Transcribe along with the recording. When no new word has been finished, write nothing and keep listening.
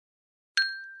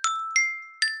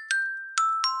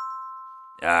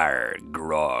Arr,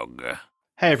 grog.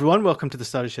 Hey everyone, welcome to the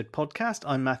Cider Shed podcast.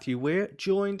 I'm Matthew Weir,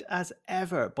 joined as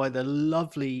ever by the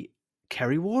lovely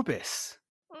Kerry Warbis.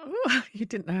 Oh, you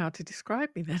didn't know how to describe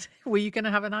me then. Were you going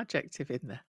to have an adjective in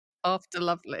there? After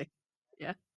lovely.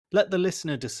 Yeah. Let the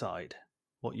listener decide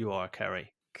what you are,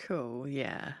 Kerry. Cool.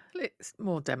 Yeah. It's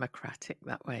more democratic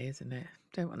that way, isn't it?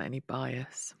 Don't want any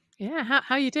bias. Yeah.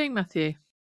 How are you doing, Matthew?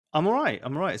 I'm all right.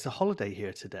 It's a holiday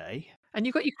here today. And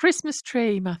you got your Christmas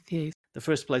tree, Matthew. The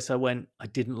first place I went, I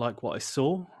didn't like what I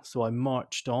saw, so I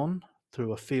marched on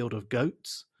through a field of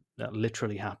goats. That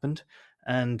literally happened.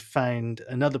 And found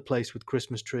another place with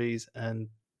Christmas trees and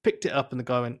picked it up, and the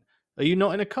guy went, "Are you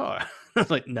not in a car?" I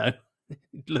was like, "No."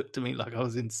 He looked at me like I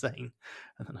was insane.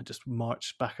 And then I just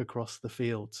marched back across the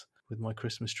fields with my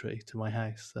Christmas tree to my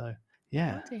house. So,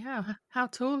 yeah. Bloody hell. How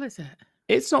tall is it?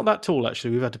 It's not that tall,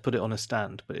 actually. We've had to put it on a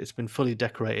stand, but it's been fully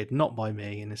decorated, not by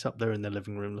me, and it's up there in the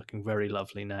living room looking very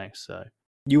lovely now. So,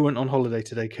 you weren't on holiday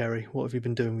today, Kerry. What have you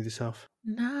been doing with yourself?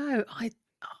 No,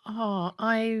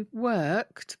 I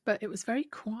worked, but it was very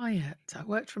quiet. I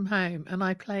worked from home and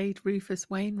I played Rufus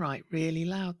Wainwright really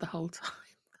loud the whole time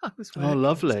I was working. Oh,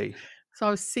 lovely. So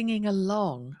I was singing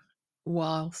along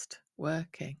whilst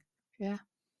working. Yeah,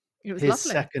 it was His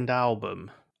lovely. second album,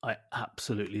 I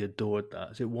absolutely adored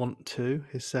that. Is it Want To,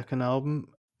 his second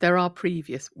album? There are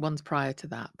previous ones prior to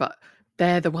that, but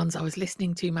they're the ones I was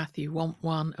listening to, Matthew. Want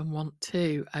One and Want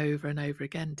Two over and over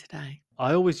again today.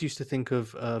 I always used to think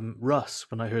of Russ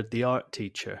when I heard The Art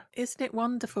Teacher. Isn't it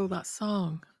wonderful, that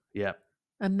song? Yeah.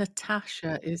 And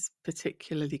Natasha is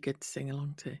particularly good to sing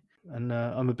along to. And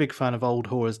I'm a big fan of Old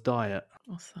Whore's Diet.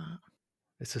 What's that?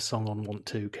 It's a song on Want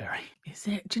To, Kerry. Is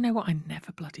it? Do you know what? I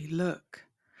never bloody look.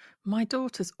 My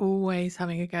daughter's always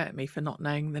having a go at me for not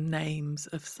knowing the names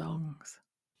of songs.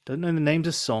 Don't know the names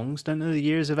of songs, don't know the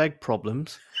years of egg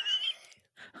problems.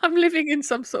 I'm living in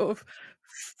some sort of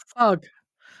fog.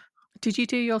 Did you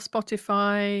do your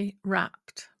Spotify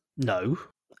Wrapped? No.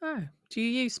 Oh, do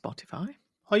you use Spotify?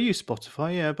 I use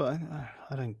Spotify, yeah, but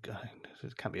I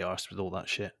can't be arsed with all that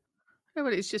shit. Oh,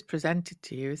 well, it's just presented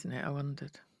to you, isn't it? I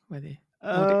wondered whether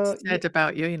what it said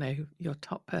about you, your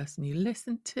top person you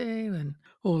listen to and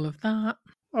all of that.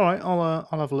 All right, I'll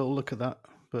have a little look at that,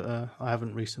 but I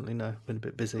haven't recently. No, been a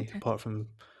bit busy, Okay. apart from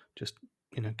just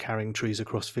carrying trees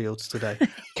across fields today.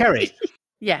 Kerry.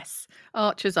 Yes,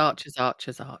 archers. Yeah,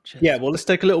 well, let's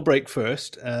take a little break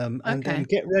first, and Okay. then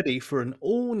get ready for an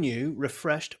all-new,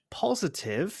 refreshed,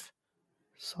 positive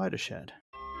Cider Shed.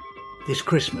 This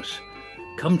Christmas,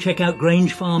 come check out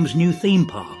Grange Farm's new theme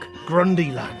park,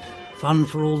 Grundyland. fun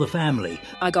for all the family,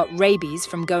 I got rabies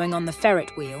from going on the Ferret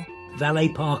wheel. valet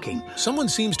parking, Someone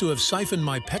seems to have siphoned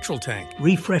my petrol tank.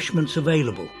 refreshments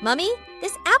available. Mummy,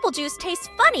 this apple juice tastes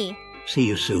funny. See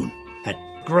you soon at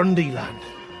Grundyland.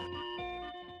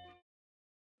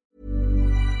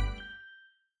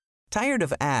 Tired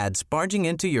of ads barging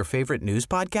into your favorite news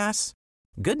podcasts?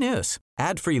 Good news.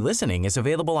 Ad-free listening is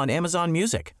available on Amazon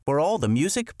Music for all the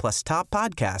music plus top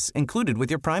podcasts included with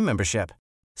your Prime membership.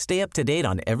 Stay up to date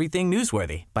on everything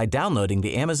newsworthy by downloading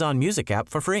the Amazon Music app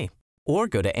for free or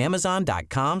go to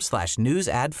amazon.com/news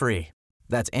ad free.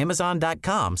 That's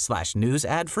amazon.com/news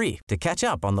ad free to catch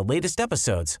up on the latest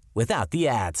episodes without the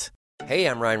ads. Hey,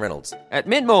 I'm Ryan Reynolds. At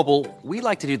Mint Mobile, we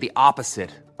like to do the opposite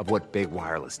of what Big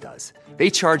Wireless does. They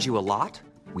charge you a lot,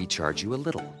 we charge you a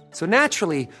little. So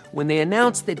naturally, when they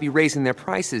announced they'd be raising their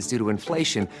prices due to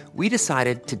inflation, we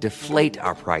decided to deflate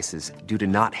our prices due to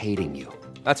not hating you.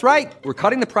 That's right. We're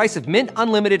cutting the price of Mint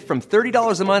Unlimited from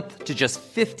 $30 a month to just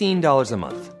 $15 a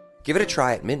month. Give it a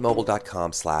try at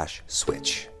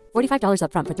mintmobile.com/switch. $45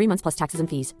 up front for 3 months plus taxes and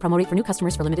fees. Promo rate for new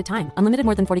customers for limited time. Unlimited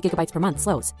more than 40 gigabytes per month.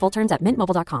 Slows full terms at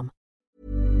mintmobile.com.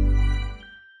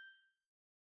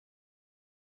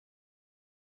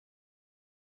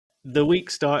 The week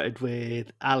started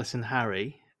with Alice and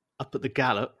Harry up at the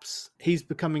Gallops. He's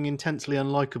becoming intensely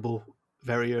unlikable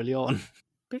very early on.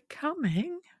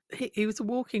 Becoming? He was a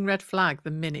walking red flag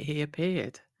the minute he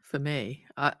appeared, for me.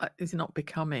 Is not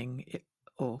becoming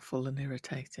awful and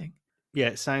irritating. Yeah,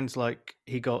 it sounds like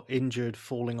he got injured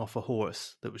falling off a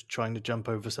horse that was trying to jump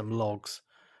over some logs,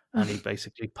 and he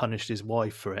basically punished his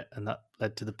wife for it, and that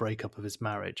led to the breakup of his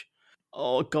marriage.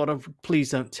 Oh, God,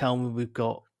 please don't tell me we've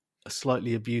got a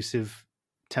slightly abusive,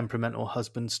 temperamental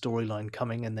husband storyline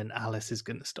coming, and then Alice is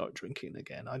going to start drinking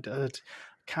again. I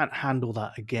can't handle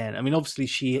that again. I mean, obviously,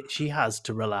 she has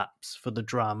to relapse for the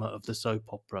drama of the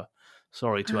soap opera.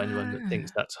 Sorry to anyone that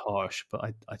thinks that's harsh,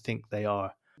 but I think they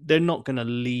are. They're not going to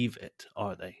leave it,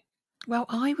 are they? Well,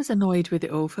 I was annoyed with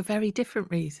it all for very different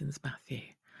reasons, Matthew.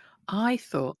 I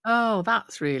thought, oh,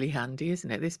 that's really handy,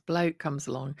 isn't it? This bloke comes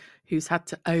along who's had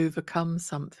to overcome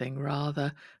something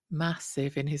rather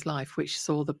massive in his life, which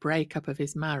saw the breakup of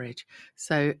his marriage.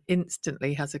 So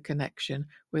instantly has a connection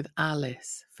with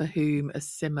Alice, for whom a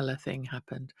similar thing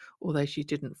happened, although she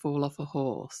didn't fall off a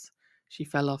horse. She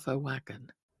fell off a wagon.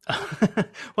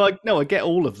 Well, no, I get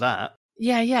all of that.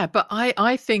 Yeah, but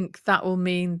I think that will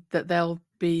mean that they'll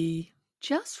be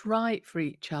just right for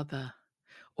each other.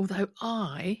 Although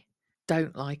I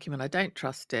don't like him and I don't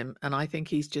trust him, and I think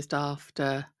he's just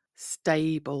after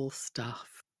stable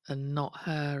stuff and not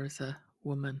her as a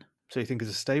woman. So you think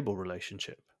it's a stable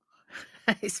relationship?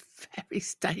 It's very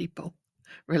stable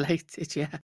related,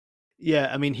 yeah.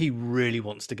 Yeah, I mean, he really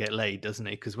wants to get laid, doesn't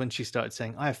he? Because when she started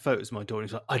saying, I have photos of my daughter,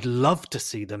 he's like, I'd love to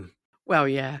see them. Well,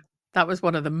 yeah, that was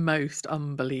one of the most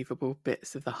unbelievable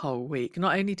bits of the whole week.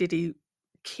 Not only did he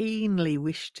keenly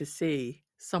wish to see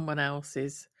someone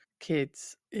else's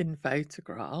kids in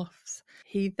photographs,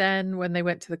 he then, when they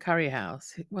went to the curry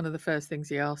house, one of the first things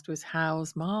he asked was,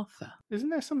 how's Martha? Isn't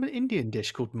there some Indian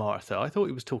dish called Martha? I thought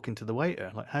he was talking to the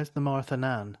waiter. Like, how's the Martha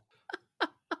Nan?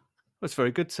 That's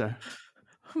very good, sir.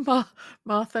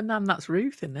 Martha Nan, that's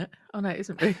Ruth, isn't it? Oh, no, it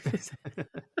isn't Ruth, is it?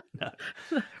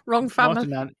 No. Wrong family. Martha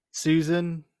Nan,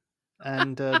 Susan,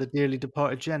 and the dearly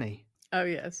departed Jenny. Oh,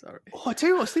 yeah, sorry. Oh, I tell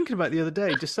you what I was thinking about the other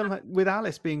day, just somehow with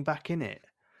Alice being back in it,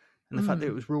 and the fact that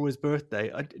it was Rory's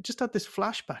birthday, I just had this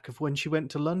flashback of when she went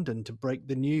to London to break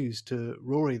the news to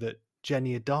Rory that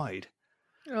Jenny had died.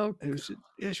 Oh, it was,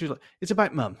 yeah, she was like, it's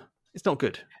about Mum. It's not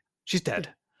good. She's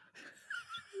dead.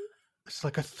 It's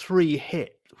like a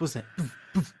 3-hit, wasn't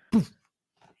it?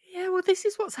 yeah, well, this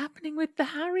is what's happening with the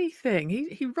Harry thing.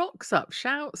 He rocks up,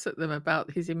 shouts at them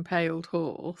about his impaled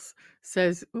horse,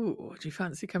 says, "Oh, do you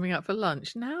fancy coming out for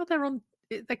lunch?" Now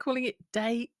they're calling it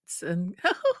dates, and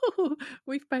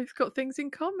we've both got things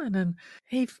in common. And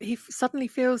he suddenly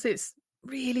feels it's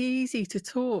really easy to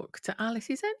talk to Alice.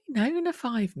 He's only known her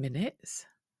 5 minutes.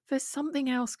 There's something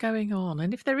else going on,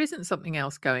 and if there isn't something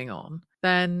else going on,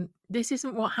 then this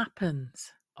isn't what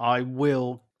happens. I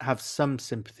will have some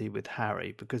sympathy with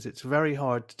Harry because it's very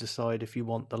hard to decide if you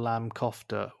want the lamb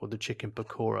kofta or the chicken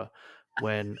pakora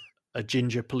when a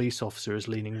ginger police officer is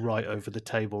leaning right over the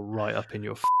table, right up in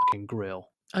your fucking grill.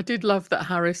 I did love that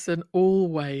Harrison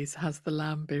always has the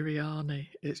lamb biryani.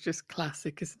 It's just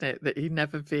classic, isn't it? That he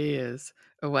never veers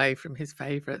away from his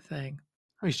favourite thing.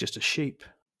 Oh, he's just a sheep.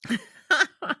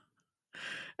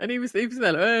 And he was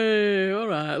there, hey, all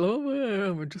right, love,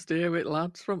 we're just here with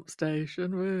lads from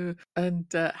station. And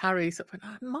Harry sort of went,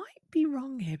 I might be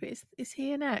wrong here, but is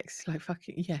he an ex? He's like,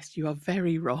 fucking, yes, you are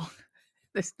very wrong.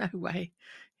 There's no way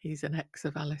he's an ex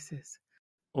of Alice's.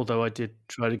 Although I did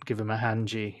try to give him a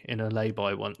hanji in a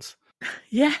lay-by once.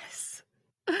 Yes.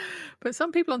 But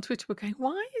some people on Twitter were going,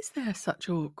 why is there such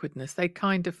awkwardness? They'd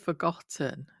kind of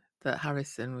forgotten that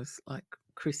Harrison was like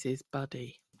Chris's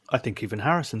buddy. I think even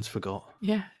Harrison's forgot.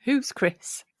 Yeah. Who's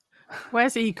Chris?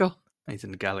 Where's he gone? He's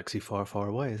in a galaxy far, far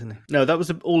away, isn't he? No, that was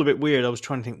all a bit weird. I was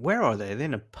trying to think, where are they? Are they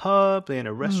in a pub? Are they in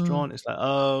a restaurant? It's like,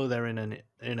 oh, they're in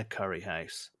a curry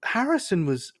house. Harrison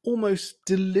was almost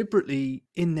deliberately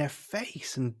in their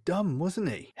face and dumb, wasn't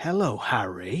he? Hello,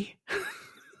 Harry.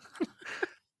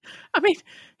 I mean,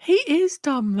 he is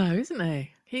dumb though, isn't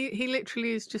he? He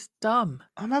literally is just dumb.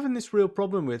 I'm having this real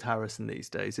problem with Harrison these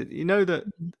days. You know that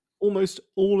almost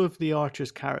all of the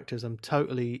Archer's characters, I'm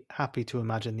totally happy to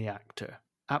imagine the actor.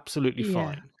 Absolutely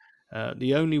fine.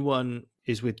 The only one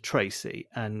is with Tracy,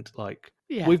 and like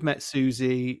we've met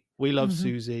Susie, we love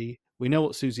Susie, we know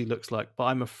what Susie looks like, but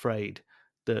I'm afraid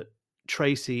that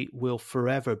Tracy will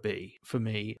forever be, for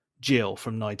me, Jill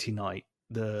from Nighty Night,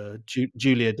 the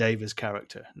Julia Davis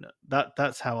character.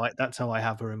 That's how I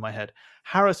have her in my head.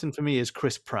 Harrison for me is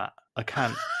Chris Pratt. I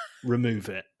can't remove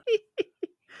it.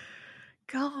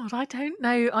 God, I don't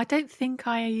know. I don't think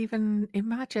I even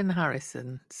imagine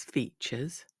Harrison's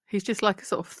features. He's just like a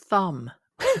sort of thumb.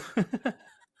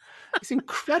 He's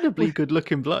incredibly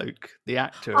good-looking bloke, the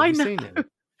actor. Have you seen him?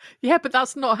 Yeah, but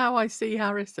that's not how I see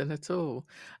Harrison at all.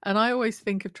 And I always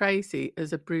think of Tracy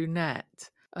as a brunette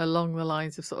along the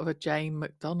lines of sort of a Jane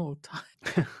McDonald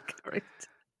type character.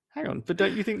 Hang on, but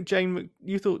don't you think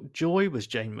you thought Joy was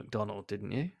Jane McDonald,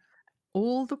 didn't you?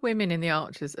 All the women in the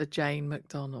Archers are Jane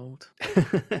McDonald.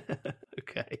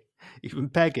 Okay. Even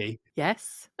Peggy?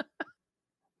 Yes.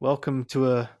 Welcome to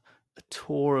a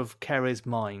tour of Kerry's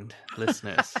mind,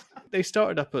 listeners. They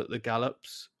started up at the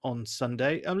Gallops on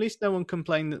Sunday. At least no one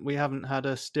complained that we haven't had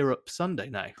a stirrup Sunday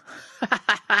now.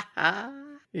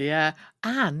 Yeah.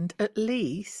 And at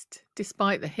least,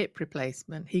 despite the hip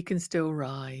replacement, he can still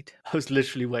ride. I was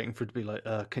literally waiting for it to be like,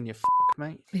 can you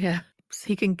mate? Yeah.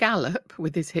 He can gallop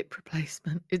with his hip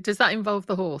replacement. Does that involve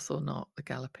the horse or not, the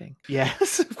galloping?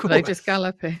 Yes, of Are course. they just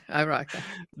galloping? Oh, right,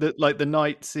 okay. Like the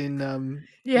knights in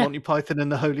Yeah. Monty Python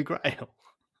and the Holy Grail.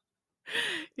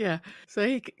 Yeah.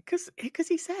 So because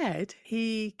he said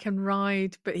he can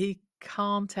ride, but he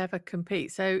can't ever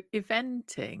compete. So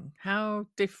eventing, how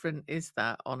different is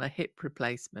that on a hip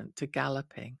replacement to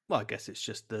galloping? Well, I guess it's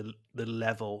just the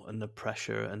level and the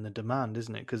pressure and the demand,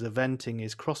 isn't it? Because eventing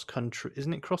is cross country,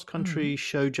 isn't it? Cross country,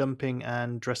 show jumping,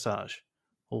 and dressage,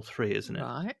 all three, isn't it?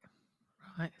 Right.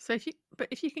 Right. So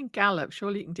if you can gallop,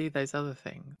 surely you can do those other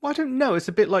things. Well, I don't know. It's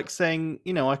a bit like saying,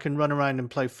 I can run around and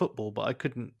play football, but I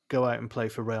couldn't go out and play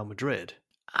for Real Madrid.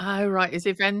 Oh, right. Is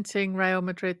eventing Real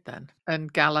Madrid then?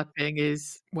 And galloping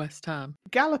is West Ham?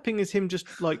 Galloping is him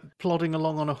just like plodding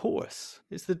along on a horse.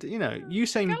 It's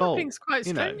Usain Bolt. Galloping's quite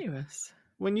strenuous.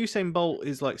 When Usain Bolt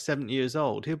is like 70 years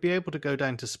old, he'll be able to go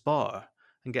down to Spa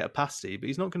and get a pasty, but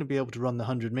he's not going to be able to run the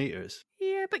 100 meters.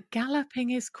 Yeah, but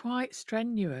galloping is quite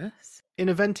strenuous. In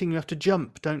eventing, you have to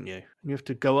jump, don't you? You have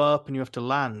to go up and you have to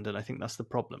land, and I think that's the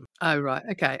problem. Oh, right.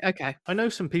 Okay. I know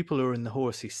some people who are in the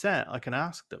horsey set. I can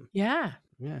ask them. Yeah.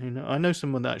 Yeah, I know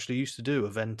someone that actually used to do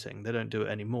eventing. They don't do it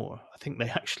anymore. I think they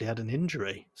actually had an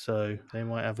injury, so they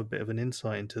might have a bit of an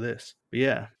insight into this. But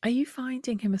yeah. Are you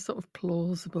finding him a sort of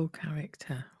plausible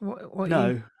character? What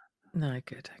No. No,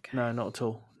 good. Okay. No, not at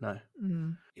all. No.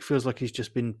 Mm. It feels like he's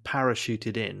just been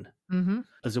parachuted in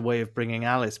as a way of bringing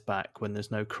Alice back when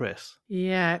there's no Chris.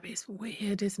 Yeah, it's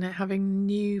weird, isn't it? Having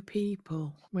new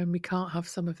people when we can't have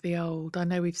some of the old. I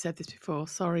know we've said this before.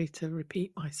 Sorry to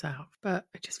repeat myself, but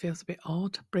it just feels a bit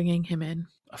odd bringing him in.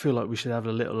 I feel like we should have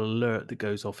a little alert that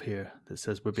goes off here that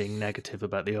says we're being negative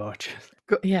about the Archers.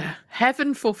 Yeah,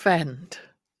 heaven forfend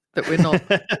that we're not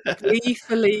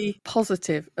gleefully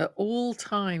positive at all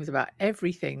times about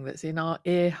everything that's in our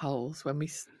ear holes when we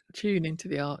tune into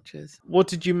the Archers. What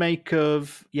did you make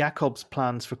of Jakob's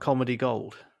plans for Comedy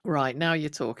Gold? Right, now you're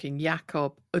talking.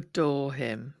 Jakob, adore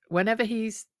him. Whenever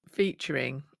he's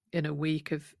featuring in a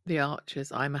week of the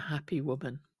Archers, I'm a happy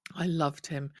woman. I loved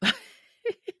him.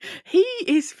 He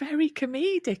is very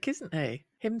comedic, isn't he?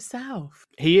 Himself.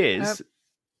 He is,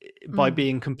 by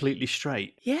being completely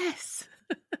straight. Yes.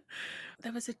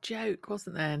 There was a joke,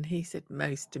 wasn't there? And he said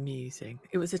most amusing.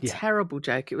 It was a terrible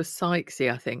joke. It was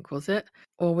Sykesy, I think, was it?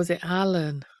 Or was it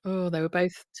Alan? Oh, they were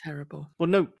both terrible. Well,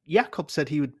 no, Jakob said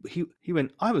he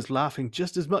went, I was laughing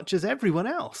just as much as everyone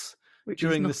else.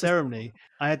 During the ceremony,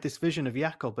 I had this vision of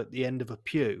Jakob at the end of a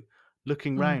pew,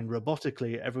 looking round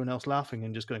robotically at everyone else laughing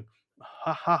and just going,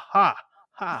 ha, ha, ha,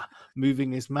 ha,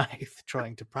 moving his mouth,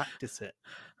 trying to practice it.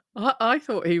 I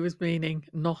thought he was meaning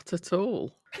not at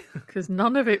all, because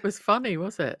none of it was funny,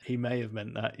 was it? He may have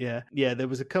meant that, yeah. Yeah, there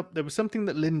was something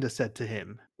that Linda said to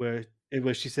him where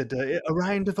she said, a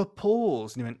round of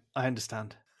applause. And he went, I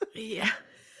understand. Yeah.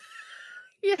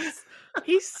 Yes,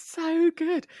 he's so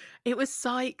good. It was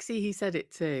Sykesy he said it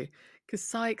to, because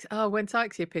when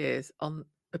Sykesy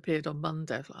appeared on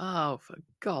Monday, I was like, oh, for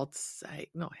God's sake,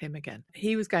 not him again.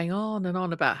 He was going on and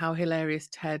on about how hilarious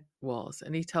Ted was,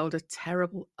 and he told a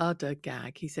terrible udder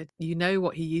gag. He said, you know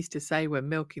what he used to say when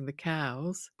milking the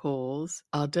cows? Pause.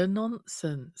 Udder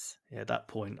nonsense. Yeah, at that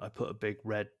point, I put a big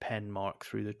red pen mark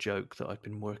through the joke that I'd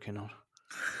been working on.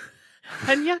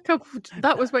 And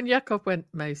that was when Jakob went,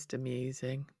 most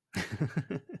amusing.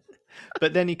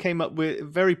 But then he came up with,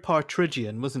 very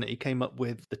Partridgian, wasn't it? He came up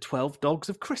with the 12 Dogs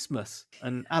of Christmas.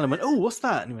 And Alan went, oh, what's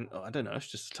that? And he went, oh, I don't know, it's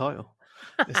just a title.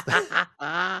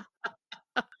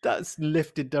 That's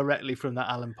lifted directly from that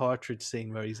Alan Partridge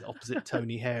scene where he's opposite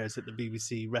Tony Hare's at the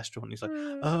BBC restaurant. He's like,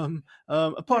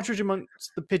 a partridge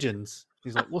amongst the pigeons.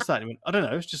 He's like, what's that? And he went, I don't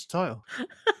know, it's just a title.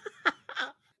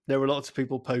 There were lots of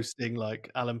people posting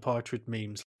like Alan Partridge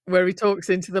memes. Where he talks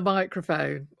into the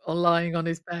microphone or lying on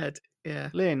his bed. Yeah.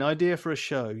 Lynn, idea for a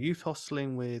show. Youth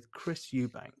hostling with Chris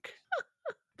Eubank.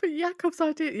 But Jakob's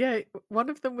idea, one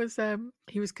of them was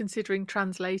he was considering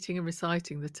translating and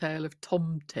reciting the tale of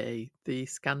Tomte, the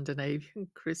Scandinavian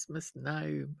Christmas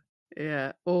gnome.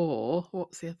 Yeah. Or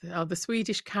what's the other? Oh, the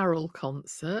Swedish Carol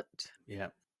concert. Yeah.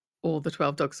 Or the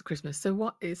 12 Dogs of Christmas.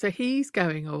 So he's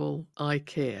going all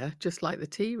IKEA, just like the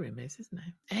tea room is, isn't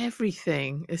it?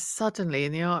 Everything is suddenly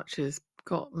in the Archers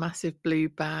got massive blue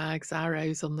bags,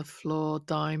 arrows on the floor,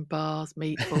 dime bars,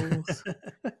 meatballs,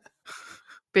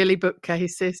 Billy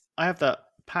bookcases. I have that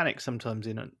panic sometimes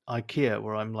in an IKEA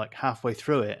where I'm like halfway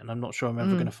through it and I'm not sure I'm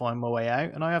ever going to find my way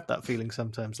out. And I have that feeling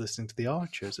sometimes listening to the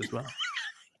Archers as well.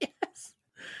 Yes.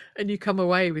 And you come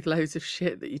away with loads of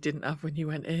shit that you didn't have when you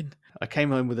went in. I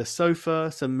came home with a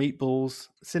sofa, some meatballs,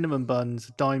 cinnamon buns,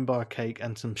 dime bar cake,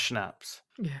 and some schnapps.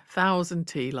 Yeah, 1,000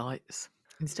 tea lights.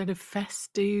 instead of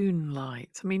festoon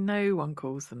lights. I mean, no one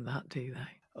calls them that, do they?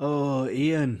 Oh,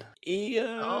 Ian.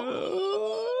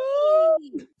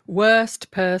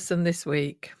 Worst person this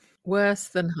week. Worse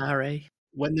than Harry.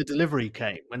 When the delivery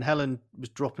came, when Helen was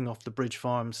dropping off the Bridge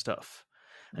Farm stuff,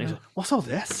 and he's like, "What's all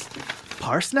this?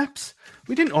 Parsnips?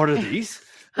 We didn't order these.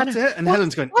 What's it?" And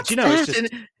Helen's going, "Do you know, it's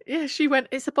just..." Yeah, she went,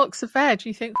 "It's a box of veg."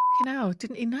 You think, "Fucking hell,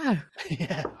 didn't he know?"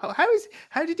 Yeah.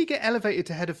 How did he get elevated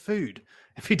to head of food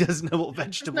if he doesn't know what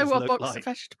vegetables Know what look box like? of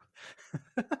vegetables.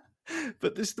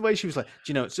 But this is the way she was like, "Do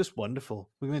you know, it's just wonderful.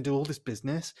 We're going to do all this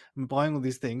business and buying all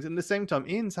these things." And at the same time,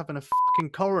 Ian's having a fucking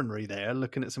coronary there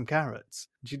looking at some carrots.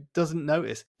 She doesn't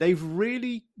notice. They've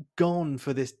really gone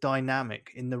for this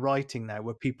dynamic in the writing now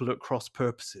where people are at cross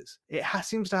purposes. It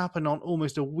seems to happen on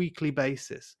almost a weekly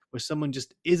basis where someone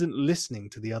just isn't listening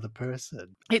to the other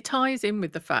person. It ties in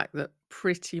with the fact that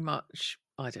pretty much,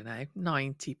 I don't know,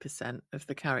 90% of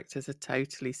the characters are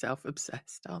totally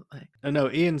self-obsessed, aren't they?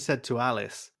 No, Ian said to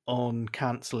Alice on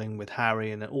cancelling with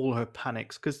Harry and all her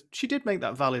panics, because she did make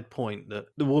that valid point that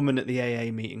the woman at the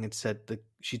AA meeting had said that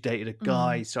she dated a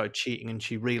guy, started cheating, and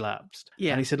she relapsed.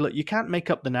 Yeah. And he said, "Look, you can't make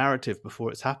up the narrative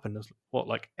before it's happened." I was like, what,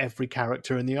 like every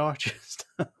character in The Archers?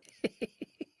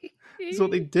 That's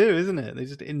what they do, isn't it? They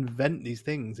just invent these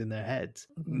things in their heads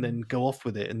and then go off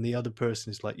with it. And the other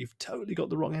person is like, "You've totally got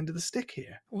the wrong end of the stick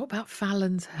here." What about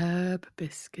Fallon's herb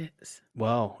biscuits?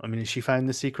 Well, I mean, has she found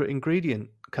the secret ingredient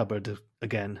cupboard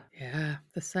again? Yeah,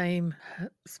 the same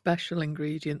special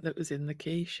ingredient that was in the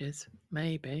quiches,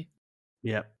 maybe.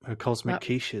 Yeah, her cosmic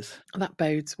quiches. That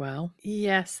bodes well.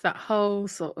 Yes, that whole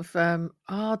sort of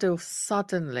Ardil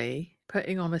suddenly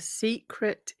putting on a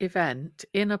secret event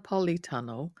in a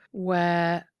polytunnel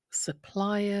where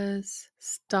suppliers,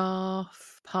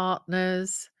 staff,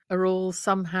 partners are all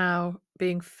somehow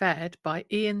being fed by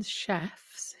Ian's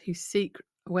chefs who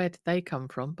where did they come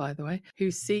from, by the way?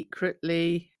 Who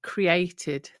secretly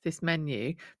created this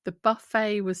menu. The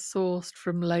buffet was sourced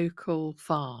from local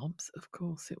farms, of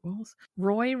course it was.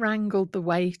 Roy wrangled the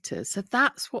waiters, so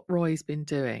that's what Roy's been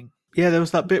doing. Yeah, there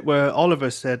was that bit where Oliver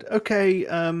said, "Okay,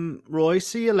 Roy,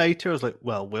 see you later." I was like,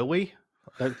 "Well, will we?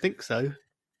 I don't think so."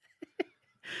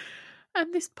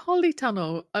 And this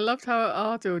polytunnel, I loved how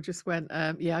Ardil just went,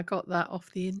 "Yeah, I got that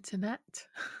off the internet."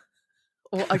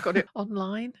 Or I got it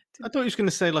online. I thought he was going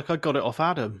to say, like, "I got it off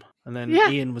Adam." And then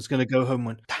Ian was going to go home and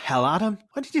went, "The hell, Adam?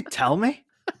 Why did you tell me?"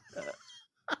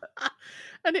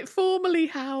 And it formerly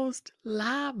housed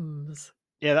lambs.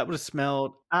 Yeah, that would have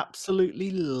smelled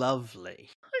absolutely lovely.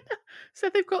 So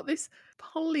they've got this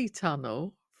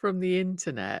polytunnel from the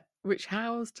internet, which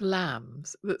housed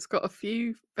lambs, that's got a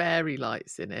few fairy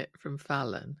lights in it from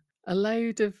Fallon, a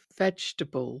load of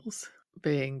vegetables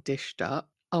being dished up.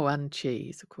 Oh, and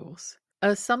cheese, of course.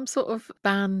 Some sort of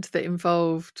band that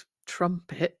involved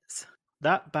trumpets.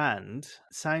 That band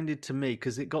sounded to me,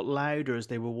 because it got louder as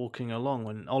they were walking along,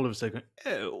 when Oliver's like,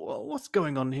 "Oh, well, what's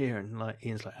going on here?" And like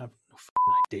Ian's like, "I have no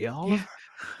fucking idea, Oliver." Yeah.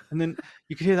 And then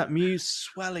you could hear that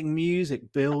swelling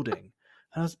music building.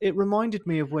 And it reminded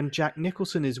me of when Jack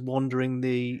Nicholson is wandering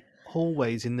the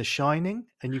hallways in The Shining,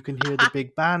 and you can hear the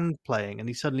big band playing, and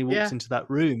he suddenly walks into that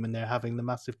room and they're having the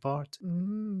massive party.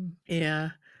 Yeah.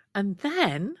 And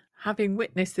then, having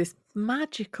witnessed this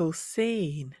magical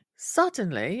scene,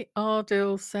 suddenly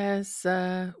Ardil says,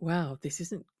 well, this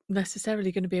isn't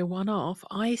necessarily going to be a one-off.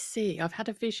 I've had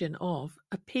a vision of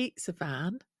a pizza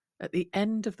van at the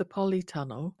end of the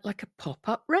polytunnel, like a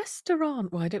pop-up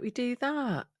restaurant. Why don't we do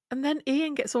that? And then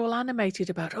Ian gets all animated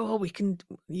about,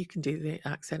 you can do the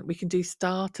accent. We can do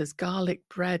starters, garlic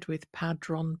bread with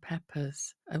padron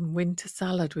peppers and winter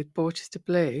salad with Borchester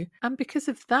Blue. And because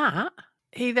of that,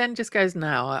 he then just goes,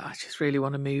 "No, I just really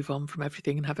want to move on from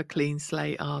everything and have a clean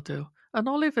slate, Ardil." And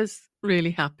Oliver's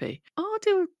really happy.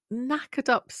 Ardil knackered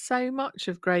up so much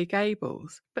of Grey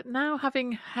Gables, but now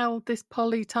having held this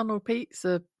polytunnel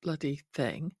pizza bloody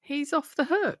thing, he's off the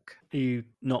hook. Are you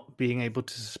not being able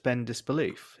to suspend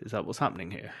disbelief? Is that what's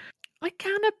happening here? I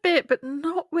can a bit, but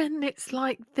not when it's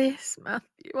like this,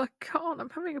 Matthew. I can't. I'm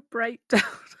having a breakdown.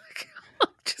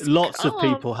 Lots of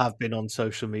people have been on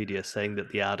social media saying that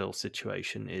the Adil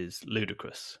situation is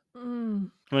ludicrous. I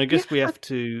mean, I guess we have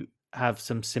to have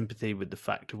some sympathy with the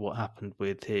fact of what happened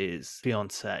with his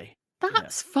fiancée.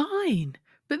 That's fine.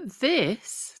 But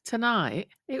this, tonight,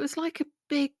 it was like a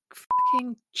big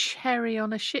fucking cherry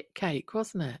on a shit cake,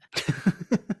 wasn't it?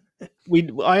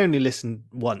 I only listened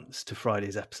once to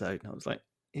Friday's episode, and I was like,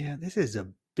 yeah, this is a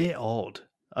bit odd.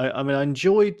 I mean, I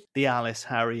enjoyed the Alice,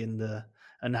 Harry,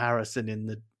 and Harrison in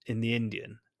the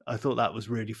Indian. I thought that was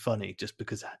really funny, just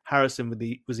because Harrison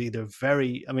was either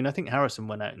very. I mean, I think Harrison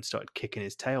went out and started kicking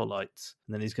his tail lights,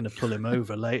 and then he's going to pull him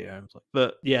over later. I was like,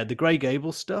 but yeah, the Grey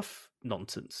Gables stuff,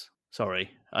 nonsense. Sorry.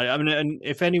 I mean, and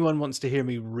if anyone wants to hear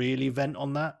me really vent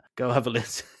on that, go have a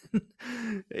listen.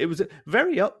 It was a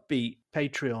very upbeat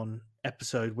Patreon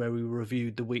episode where we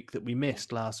reviewed the week that we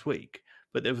missed last week.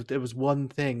 But there was one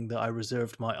thing that I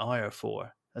reserved my ire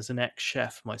for as an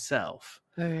ex-chef myself.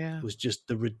 Oh, yeah. Was just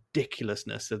the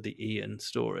ridiculousness of the Ian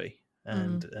story.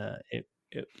 And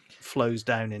it flows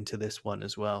down into this one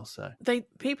as well. So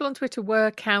people on Twitter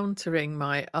were countering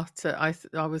my utter.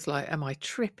 I was like, "Am I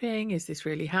tripping? Is this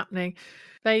really happening?"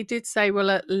 They did say, "Well,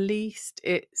 at least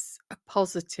it's a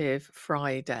positive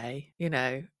Friday. You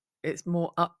know, it's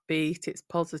more upbeat. It's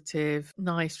positive,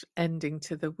 nice ending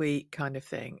to the week, kind of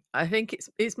thing." I think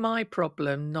it's my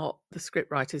problem, not the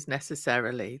scriptwriters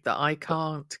necessarily, that I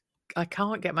can't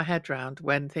get my head around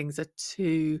when things are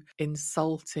too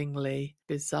insultingly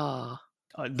bizarre.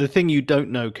 The thing you don't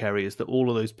know, Kerry, is that all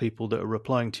of those people that are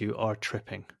replying to you are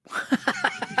tripping.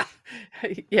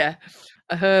 Yeah,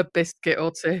 a herb biscuit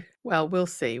or two. Well, we'll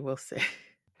see. We'll see.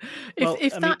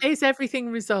 If that is everything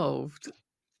resolved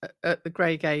at the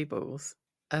Grey Gables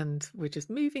and we're just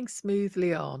moving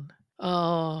smoothly on,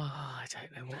 I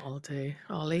don't know what I'll do.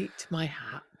 I'll eat my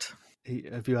hat.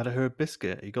 Have you had a herb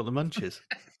biscuit? You got the munchies?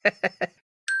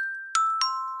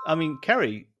 I mean,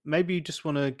 Kerry, maybe you just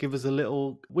want to give us a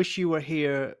little Wish You Were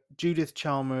Here, Judith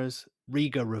Chalmers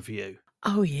Riga review.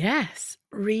 Oh, yes.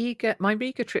 Riga. My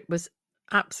Riga trip was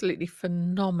absolutely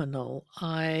phenomenal.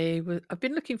 I've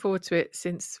been looking forward to it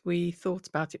since we thought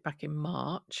about it back in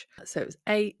March. So it was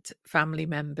 8 family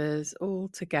members all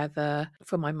together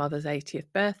for my mother's 80th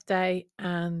birthday,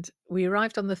 and we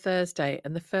arrived on the Thursday,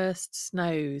 and the first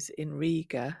snows in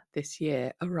Riga this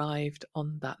year arrived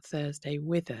on that Thursday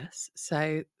with us.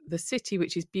 So the city,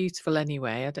 which is beautiful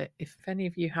anyway, if any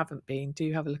of you haven't been,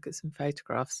 do have a look at some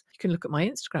photographs. You can look at my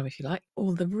Instagram if you like.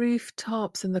 All the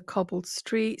rooftops and the cobbled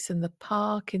streets and the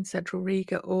park in central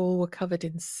Riga all were covered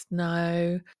in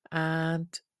snow,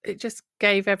 and it just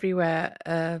gave everywhere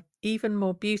a even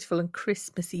more beautiful and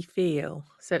Christmassy feel.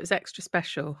 So it was extra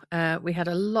special. We had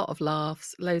a lot of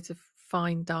laughs, loads of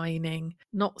fine dining,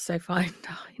 not so fine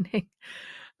dining,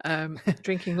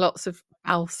 drinking lots of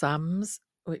balsams,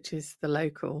 which is the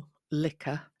local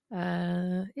liquor.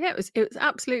 It was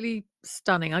absolutely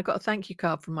stunning. I got a thank you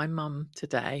card from my mum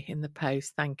today in the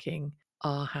post, thanking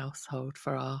our household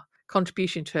for our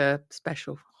contribution to a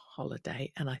special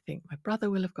holiday, and I think my brother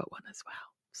will have got one as well.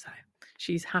 So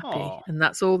she's happy, and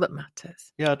that's all that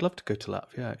matters. Yeah, I'd love to go to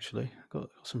Latvia, actually. I've got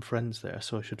some friends there,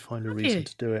 so I should find a reason you?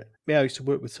 to do it. Yeah, I used to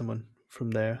work with someone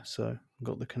from there, so I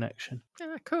got the connection.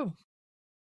 Yeah, cool.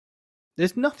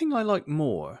 There's nothing I like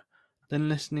more than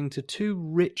listening to 2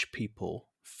 rich people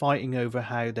fighting over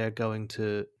how they're going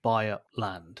to buy up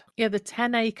land. Yeah, the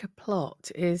 10-acre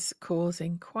plot is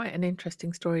causing quite an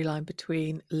interesting storyline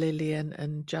between Lillian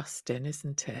and Justin,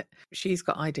 isn't it? She's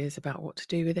got ideas about what to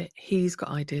do with it. He's got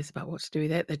ideas about what to do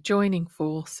with it. They're joining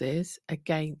forces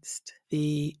against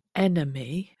the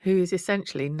enemy, who is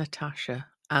essentially Natasha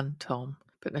and Tom.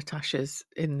 But Natasha's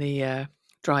in the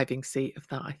driving seat of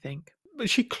that, I think. But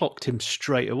she clocked him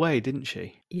straight away, didn't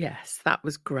she? Yes, that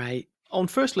was great. On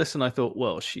first listen, I thought,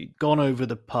 well, she'd gone over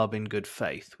the pub in good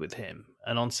faith with him.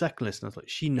 And on second listen, I thought,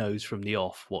 she knows from the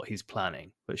off what he's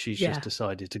planning, but she's just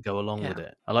decided to go along with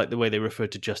it. I like the way they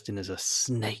referred to Justin as a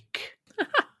snake.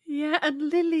 Yeah, and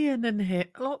Lillian and him.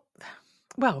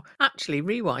 Well, actually,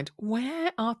 rewind.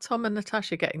 Where are Tom and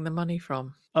Natasha getting the money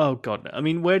from? Oh, God. I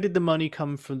mean, where did the money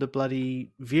come from the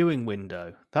bloody viewing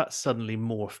window? That suddenly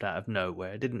morphed out of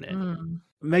nowhere, didn't it?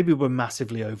 Maybe we're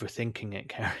massively overthinking it,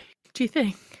 Kerry. Do you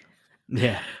think?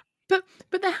 Yeah.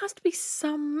 But there has to be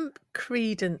some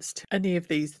credence to any of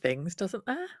these things, doesn't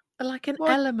there? Like an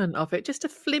element of it, just a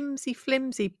flimsy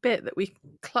bit that we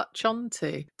can clutch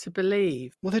onto to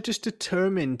believe. Well, they're just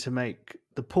determined to make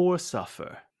the poor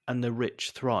suffer and the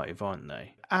rich thrive, aren't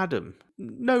they? Adam,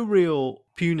 no real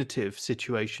punitive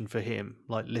situation for him,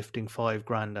 like lifting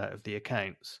 $5,000 out of the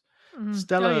accounts.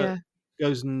 Stella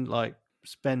goes and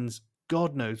spends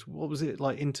God knows what was it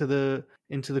like into the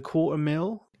quarter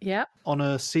mil. Yeah. On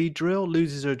a seed drill,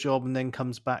 loses her job, and then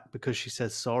comes back because she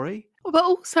says sorry. But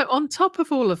also, on top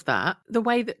of all of that, the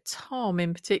way that Tom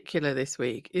in particular this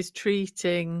week is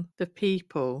treating the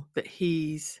people that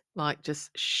he's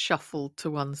just shuffled to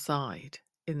one side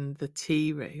in the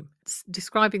tea room,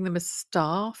 describing them as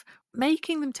staff,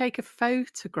 making them take a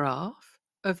photograph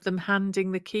of them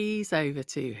handing the keys over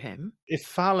to him. If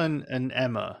Fallon and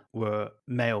Emma were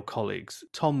male colleagues,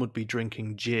 Tom would be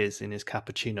drinking jizz in his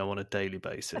cappuccino on a daily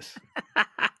basis.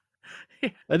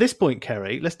 At this point,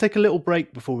 Kerry, let's take a little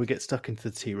break before we get stuck into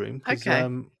the tea room, because Okay.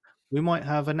 we might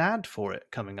have an ad for it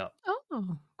coming up.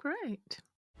 Oh, great.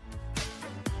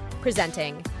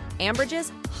 Presenting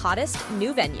Ambridge's hottest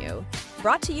new venue.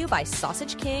 Brought to you by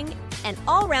Sausage King and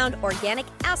all-round organic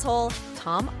asshole,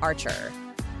 Tom Archer.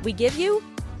 We give you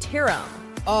Tirum.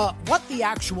 What the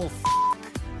actual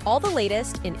All the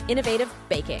latest in innovative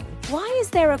baking. Why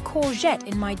is there a courgette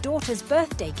in my daughter's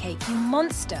birthday cake, you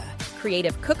monster?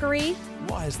 Creative cookery.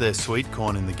 Why is there sweet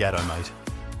corn in the ghetto, mate?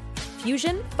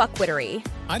 Fusion fuckwittery.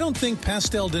 I don't think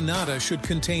pastel de nata should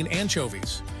contain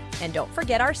anchovies. And don't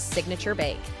forget our signature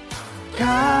bake.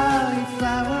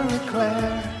 Cauliflower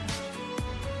eclair.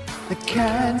 The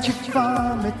can't you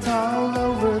vomit all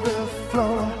over the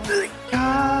floor?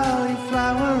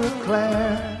 Cauliflower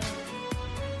eclair.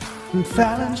 And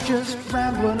Fallon's just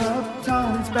rambling up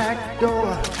Tom's back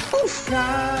door.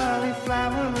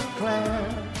 Cauliflower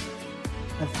eclair.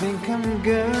 I think I'm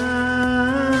good.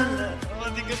 I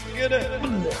think I'm good at it.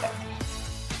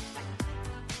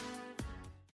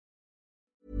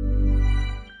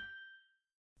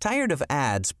 Tired of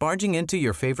ads barging into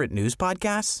your favorite news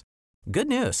podcasts? Good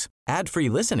news. Ad-free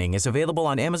listening is available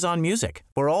on Amazon Music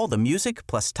for all the music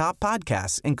plus top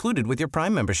podcasts included with your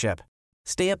Prime membership.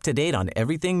 Stay up to date on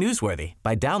everything newsworthy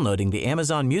by downloading the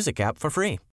Amazon Music app for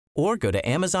free or go to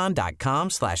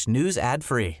amazon.com/news ad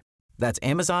free. That's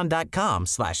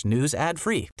amazon.com/news ad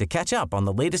free to catch up on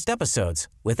the latest episodes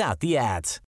without the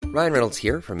ads. Ryan Reynolds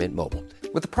here from Mint Mobile.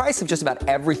 With the price of just about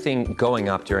everything going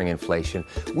up during inflation,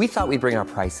 we thought we'd bring our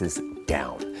prices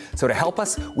down. So to help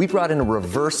us, we brought in a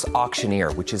reverse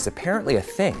auctioneer, which is apparently a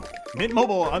thing. Mint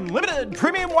Mobile Unlimited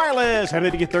Premium Wireless. How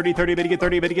to get 30, 30, bit to get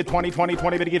 30, bit to get 20, 20,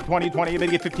 20, bit to get 20, 20, bit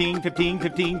to get 15, 15,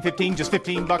 15, 15, just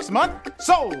 $15 a month?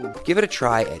 Sold! Give it a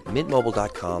try at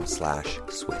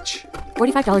mintmobile.com/switch.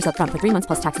 $45 up front for 3 months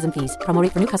plus taxes and fees. Promo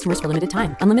rate for new customers for limited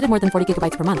time. Unlimited more than 40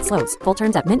 gigabytes per month. Slows full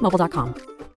terms at mintmobile.com.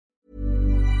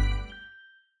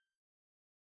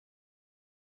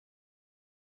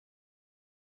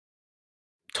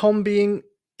 Tom being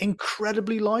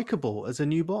incredibly likable as a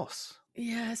new boss.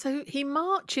 Yeah, so he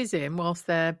marches in whilst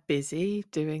they're busy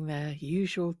doing their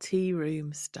usual tea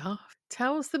room stuff,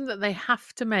 tells them that they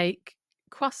have to make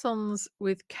croissants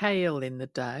with kale in the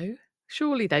dough.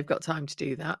 Surely they've got time to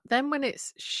do that. Then when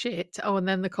it's shit, and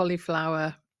then the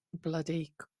cauliflower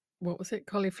what was it?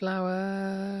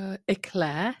 Cauliflower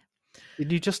eclair.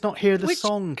 Did you just not hear the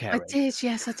song, Kerry? I did,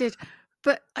 yes, I did.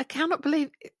 But I cannot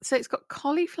believe so it's got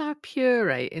cauliflower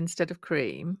puree instead of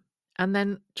cream and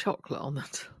then chocolate on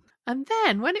it. And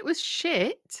then when it was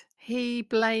shit, he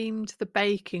blamed the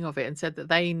baking of it and said that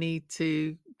they need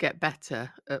to get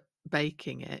better at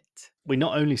baking it. We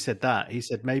not only said that, he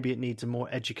said maybe it needs a more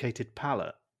educated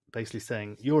palate, basically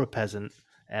saying, you're a peasant,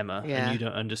 Emma, and you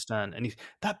don't understand. And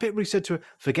that bit where he said to her,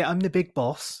 forget I'm the big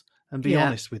boss and be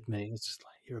honest with me. It's just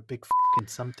like, you're a big fucking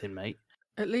something, mate.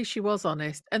 At least she was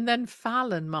honest. And then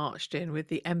Fallon marched in with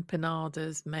the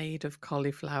empanadas made of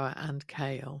cauliflower and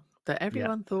kale that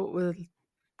everyone thought were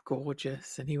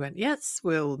gorgeous. And he went, yes,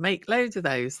 we'll make loads of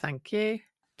those. Thank you.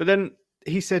 But then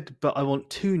he said, but I want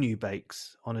 2 new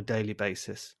bakes on a daily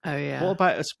basis. Oh, yeah. What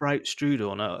about a sprout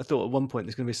strudel? And I thought at one point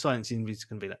there's going to be a silence scene. He's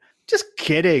going to be like, just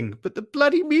kidding. But the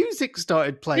bloody music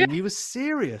started playing. Yeah. He was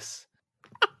serious.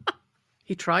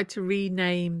 He tried to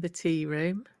rename the tea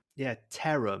room. Yeah,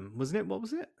 Terum, wasn't it? What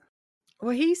was it?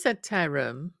 Well, he said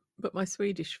Terum, but my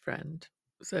Swedish friend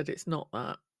said it's not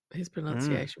that. His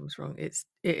pronunciation was wrong. It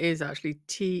is actually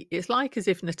tea. It's like as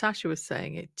if Natasha was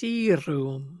saying it. Tea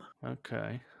room.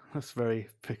 Okay. That's very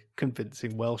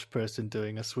convincing Welsh person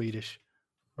doing a Swedish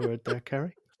word there,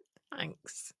 Kerry.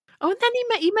 Thanks. Oh, and then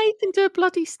he made them do a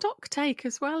bloody stock take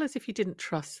as well, as if he didn't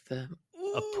trust them.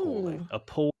 Appalling. A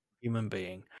poor human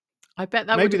being. I bet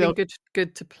that would have been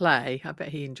good to play. I bet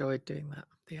he enjoyed doing that,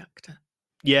 the actor.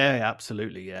 Yeah,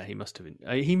 absolutely. Yeah, he must have been.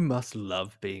 He must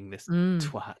love being this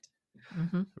twat.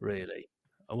 Mm-hmm. Really.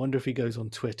 I wonder if he goes on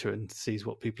Twitter and sees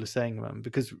what people are saying about him,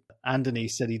 because Anthony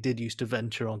said he did used to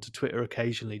venture onto Twitter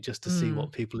occasionally just to see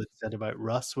what people had said about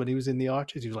Russ when he was in the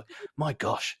Archers. He was like, my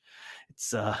gosh,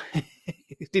 it's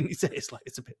didn't he say it's like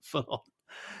it's a bit full on.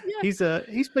 Yeah.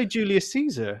 He's played Julius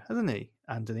Caesar, hasn't he,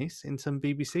 Anthony, in some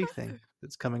BBC thing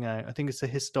that's coming out. I think it's a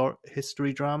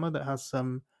history drama that has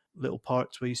some little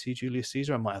parts where you see Julius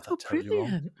Caesar. I might have that totally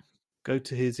wrong. Go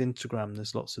to his Instagram,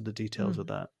 there's lots of the details of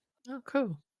that. Oh,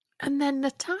 cool. And then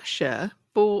Natasha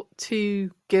bought 2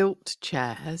 gilt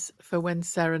chairs for when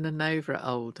Seren and Nova are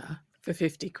older for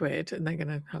 50 quid, and they're going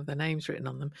to have their names written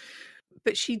on them.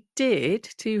 But she did,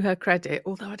 to her credit,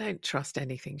 although I don't trust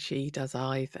anything she does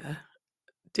either,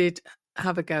 did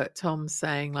have a go at Tom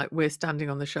saying, like, we're standing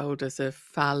on the shoulders of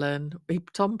Fallon.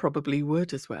 Tom probably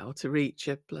would as well, to reach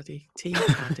a bloody tea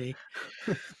caddy.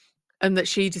 And that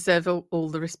she deserves all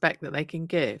the respect that they can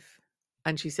give.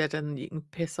 And she said, and you can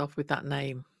piss off with that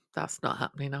name. That's not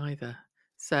happening either.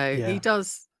 So he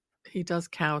does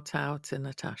kowtow to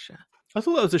Natasha. I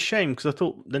thought that was a shame, because I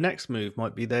thought the next move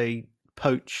might be they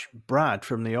poach Brad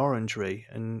from the orangery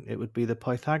and it would be the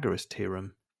Pythagoras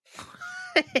theorem.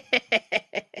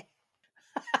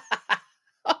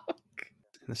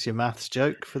 That's your maths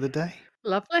joke for the day.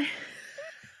 Lovely.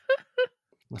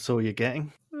 That's all you're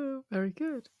getting. Oh, very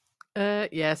good.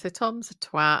 Yeah, so Tom's a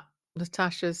twat.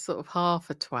 Natasha's sort of half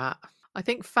a twat. I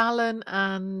think Fallon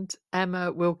and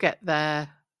Emma will get their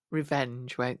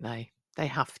revenge, won't they? They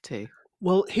have to.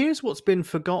 Well, here's what's been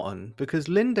forgotten, because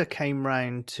Linda came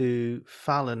round to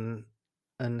Fallon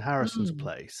and Harrison's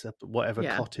place, whatever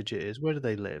cottage it is. Where do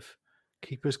they live?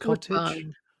 Keeper's Cottage?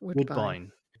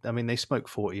 Woodbine. I mean, they smoke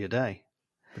 40 a day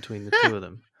between the two of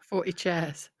them. 40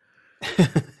 chairs.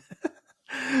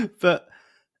 But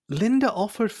Linda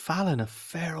offered Fallon a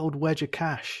fair old wedge of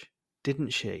cash, didn't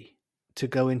she, to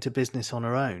go into business on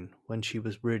her own when she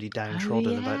was really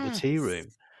downtrodden about the tea room.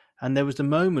 And there was the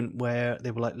moment where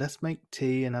they were like, let's make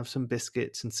tea and have some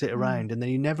biscuits and sit around. And then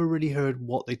you never really heard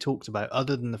what they talked about,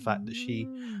 other than the fact that she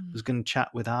was going to chat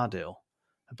with Adil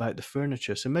about the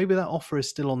furniture. So maybe that offer is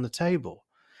still on the table.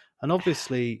 And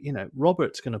obviously, you know,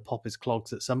 Robert's going to pop his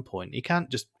clogs at some point. He can't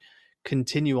just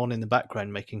continue on in the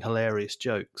background making hilarious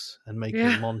jokes and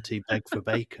making Monty beg for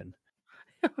bacon.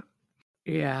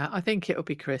 Yeah, I think it'll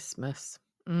be Christmas.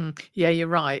 Yeah, you're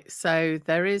right. So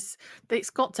it's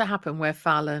got to happen where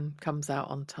Fallon comes out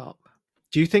on top.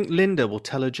 Do you think Linda will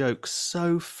tell a joke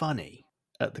so funny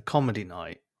at the comedy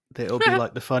night that it'll be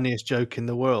like the funniest joke in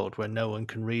the world, where no one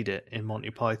can read it in Monty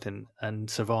Python and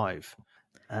survive?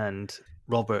 And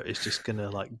Robert is just going to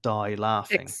like die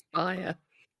laughing. Expire.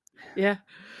 Yeah.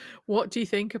 What do you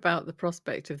think about the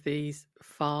prospect of these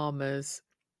farmers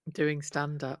doing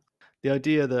stand-up? The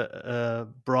idea that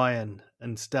Brian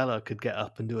and Stella could get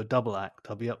up and do a double act,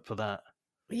 I'll be up for that.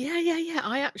 Yeah.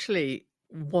 I actually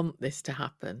want this to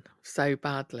happen so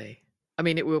badly. I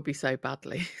mean, it will be so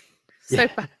badly.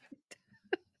 Bad.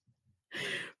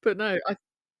 But no.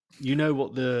 You know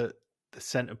what the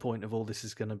centre point of all this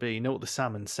is going to be? You know what the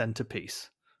salmon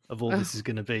centrepiece of all this is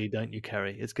going to be, don't you,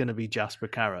 Kerry? It's going to be Jasper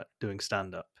Carrot doing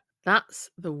stand-up. That's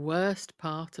the worst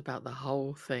part about the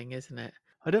whole thing, isn't it?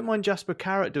 I don't mind Jasper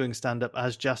Carrot doing stand-up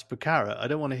as Jasper Carrot. I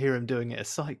don't want to hear him doing it as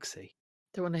Sykesy.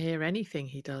 Don't want to hear anything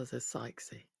he does as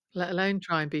Sykesy, let alone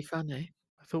try and be funny.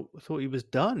 I thought he was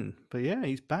done, but yeah,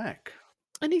 he's back.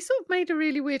 And he sort of made a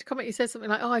really weird comment. He said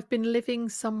something like, I've been living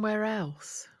somewhere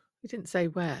else. He didn't say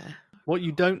where. What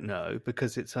you don't know,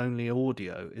 because it's only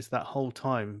audio, is that whole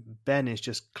time Ben is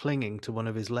just clinging to one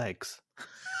of his legs,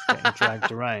 getting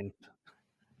dragged around.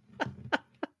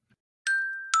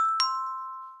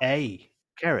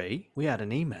 Kerry, we had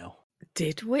an email.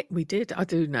 Did we? We did. I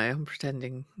do know. I'm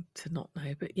pretending to not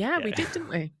know, but yeah. We did, didn't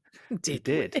we?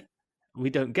 Did.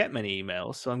 We don't get many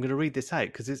emails, so I'm going to read this out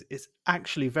because it's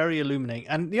actually very illuminating.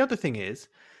 And the other thing is,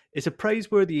 it's a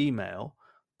praiseworthy email,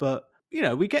 but you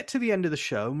know, we get to the end of the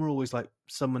show and we're always like,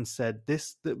 someone said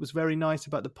this that was very nice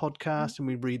about the podcast, and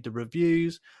we read the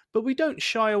reviews, but we don't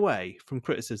shy away from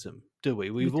criticism, do we?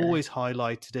 We've always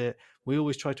highlighted it. We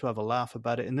always try to have a laugh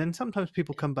about it. And then sometimes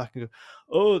people come back and go,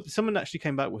 oh, someone actually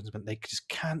came back with us, but they just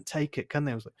can't take it, can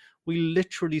they? I was like, we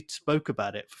literally spoke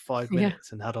about it for 5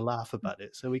 minutes and had a laugh about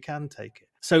it, so we can take it.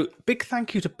 So big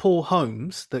thank you to Paul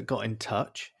Holmes that got in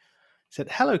touch. He said,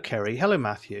 hello, Kerry. Hello,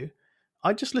 Matthew.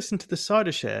 I just listened to the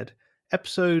Cider Shed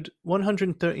episode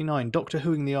 139, Doctor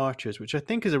Whoing the Archers, which I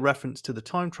think is a reference to the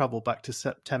time travel back to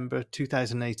September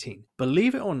 2018.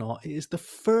 Believe it or not, it is the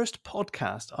first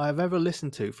podcast I have ever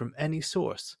listened to from any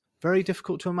source. Very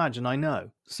difficult to imagine, I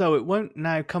know. So it won't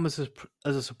now come as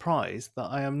a surprise that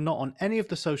I am not on any of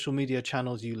the social media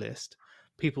channels you list.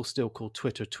 People still call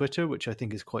Twitter, which I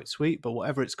think is quite sweet, but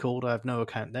whatever it's called, I have no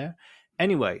account there.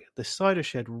 Anyway, the Cider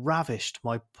Shed ravished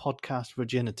my podcast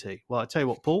virginity. Well, I tell you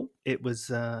what, Paul, it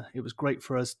was great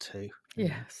for us too.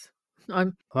 Yes.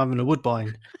 I'm having a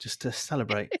Woodbine just to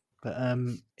celebrate. But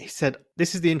he said,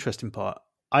 this is the interesting part.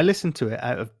 I listened to it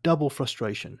out of double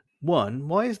frustration. 1,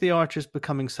 why is the Archers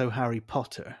becoming so Harry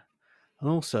Potter? And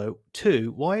also,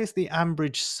 2, why is the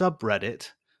Ambridge subreddit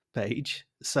page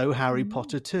so Harry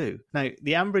Potter too? Now,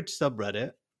 the Ambridge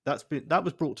subreddit, that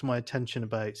was brought to my attention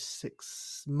about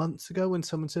 6 months ago when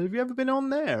someone said, have you ever been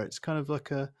on there? It's kind of like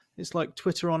it's like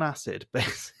Twitter on acid,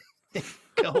 basically.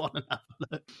 Go on and have a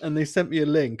look. And they sent me a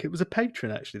link. It was a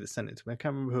patron actually that sent it to me. I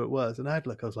can't remember who it was. And I had a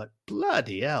look. I was like,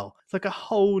 bloody hell. It's like a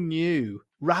whole new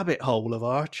rabbit hole of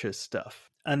Archer stuff.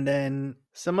 And then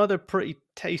some other pretty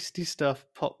tasty stuff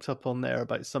popped up on there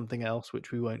about something else,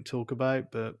 which we won't talk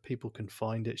about, but people can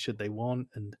find it should they want.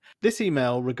 And this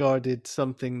email regarded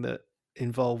something that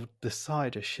involved the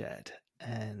cider shed.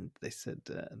 And they said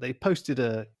they posted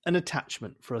an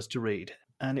attachment for us to read.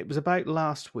 And it was about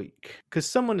last week. Because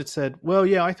someone had said, well,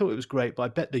 yeah, I thought it was great, but I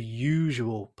bet the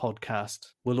usual podcast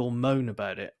will all moan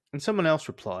about it. And someone else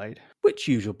replied, which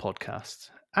usual podcasts?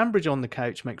 Ambridge on the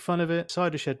couch make fun of it,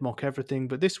 Cider Shed mock everything,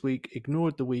 but this week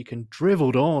ignored the week and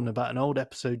drivelled on about an old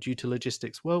episode due to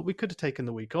logistics. Well, we could have taken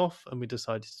the week off and we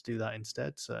decided to do that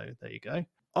instead, so there you go.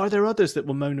 Are there others that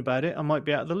will moan about it? I might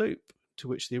be out of the loop. To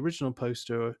which the original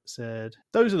poster said,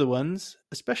 those are the ones,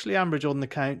 especially Ambridge on the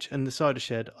couch and the Cider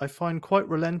Shed, I find quite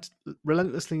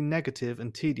relentlessly negative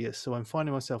and tedious, so I'm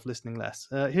finding myself listening less.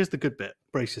 Here's the good bit.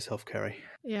 Brace yourself, Kerry.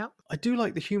 Yeah. I do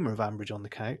like the humour of Ambridge on the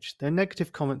couch. Their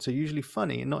negative comments are usually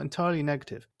funny and not entirely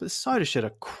negative, but the Cider Shed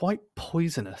are quite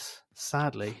poisonous.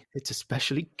 Sadly, it's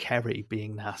especially Kerry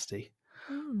being nasty.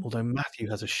 Although Matthew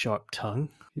has a sharp tongue.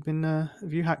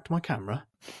 Have you hacked my camera?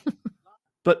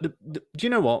 But do you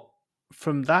know what?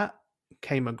 From that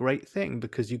came a great thing,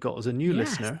 because you got us a new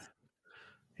listener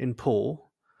in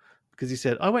Paul, because he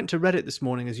said, I went to Reddit this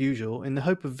morning as usual in the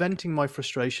hope of venting my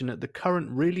frustration at the current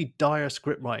really dire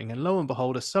script writing, and lo and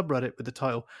behold, a subreddit with the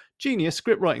title Genius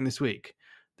Script Writing This Week.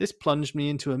 This plunged me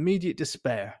into immediate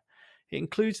despair. It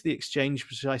includes the exchange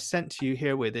which I sent to you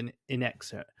herewith in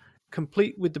excerpt,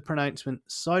 complete with the pronouncement,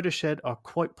 Cider Shed are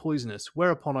quite poisonous,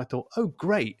 whereupon I thought, oh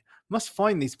great, must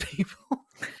find these people.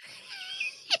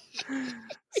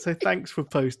 So thanks for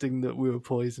posting that we were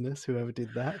poisonous, whoever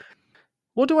did that.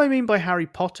 What do I mean by Harry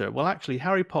Potter? Well, actually,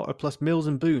 Harry Potter plus Mills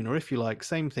and Boone, or if you like,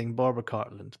 same thing, Barbara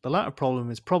Cartland. The latter problem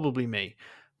is probably me,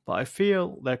 but I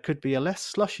feel there could be a less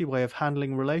slushy way of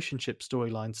handling relationship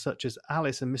storylines such as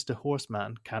Alice and Mr.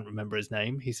 Horseman, can't remember his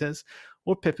name, he says,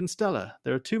 or Pip and Stella.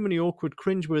 There are too many awkward,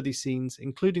 cringeworthy scenes,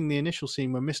 including the initial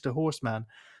scene where Mr. Horseman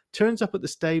turns up at the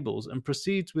stables and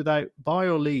proceeds without by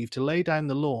or leave to lay down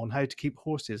the law on how to keep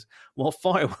horses while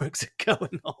fireworks are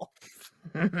going off.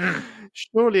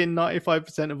 Surely in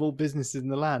 95% of all businesses in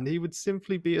the land, he would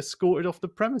simply be escorted off the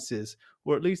premises,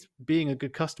 or at least, being a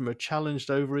good customer,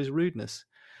 challenged over his rudeness.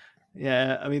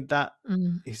 Yeah, I mean, that,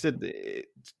 he said,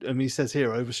 he says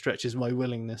here, overstretches my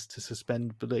willingness to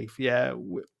suspend belief. Yeah,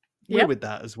 we're with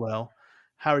that as well.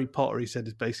 Harry Potter, he said,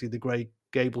 is basically the Grey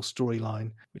Gable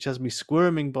storyline, which has me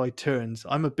squirming by turns.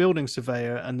 I'm a building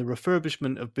surveyor and the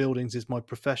refurbishment of buildings is my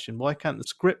profession. Why can't the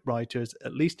script writers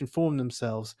at least inform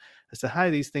themselves as to how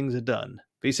these things are done?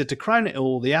 But he said, to crown it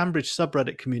all, the Ambridge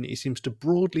subreddit community seems to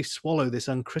broadly swallow this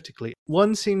uncritically.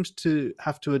 One seems to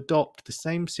have to adopt the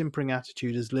same simpering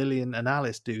attitude as Lillian and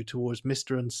Alice do towards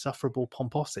Mr. Insufferable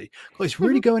Pomposi. God, he's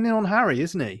really going in on Harry,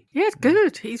 isn't he? Yeah, it's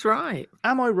good. He's right.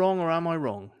 Am I wrong or am I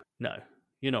wrong? No.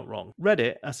 You're not wrong.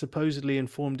 Reddit, a supposedly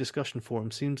informed discussion forum,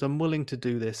 seems unwilling to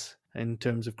do this in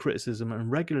terms of criticism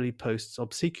and regularly posts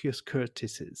obsequious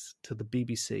courtesies to the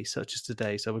BBC, such as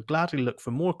today. So I would gladly look for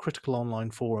more critical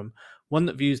online forum, one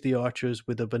that views the Archers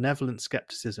with a benevolent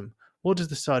scepticism. What does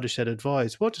the Cider Shed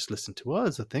advise? Well, just listen to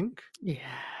us, I think. Yeah.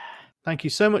 Thank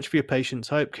you so much for your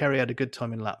patience. I hope Kerry had a good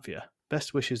time in Latvia.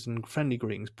 Best wishes and friendly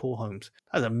greetings, Paul Holmes.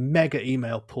 That's a mega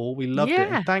email, Paul. We loved it.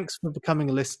 And thanks for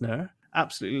becoming a listener.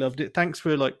 Absolutely loved it. Thanks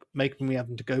for making me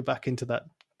having to go back into that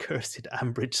cursed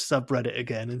Ambridge subreddit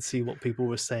again and see what people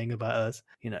were saying about us.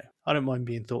 I don't mind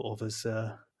being thought of as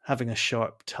having a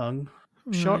sharp tongue.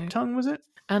 Sharp tongue, was it?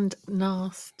 And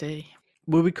nasty.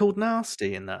 Were we called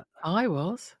nasty in that? I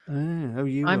was. Oh,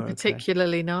 you I'm were.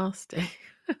 particularly nasty.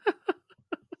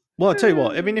 Well, I'll tell you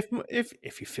what. I mean,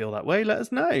 if you feel that way, let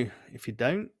us know. If you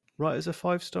don't, write us a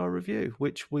 5-star review,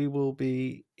 which we will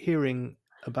be hearing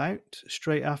about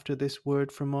straight after this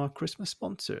word from our Christmas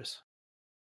sponsors.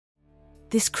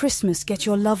 This Christmas, get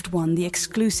your loved one the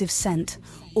exclusive scent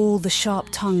all the sharp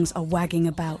tongues are wagging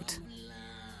about.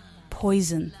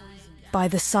 Poison by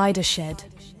the Cider Shed.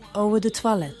 Eau de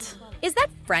toilette. Is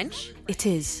that French? It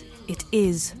is. It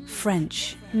is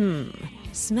French.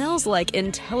 Smells like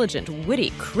intelligent,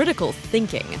 witty, critical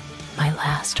thinking. My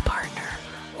last partner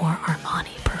wore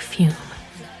Armani perfume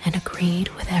and agreed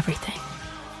with everything.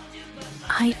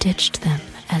 I ditched them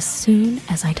as soon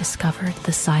as I discovered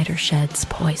the Cider Shed's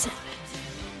poison.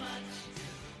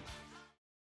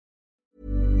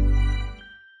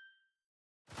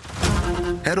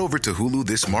 Head over to Hulu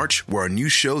this March, where our new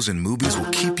shows and movies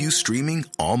will keep you streaming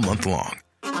all month long.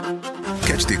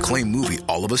 Catch the acclaimed movie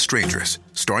All of Us Strangers,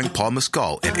 starring Paul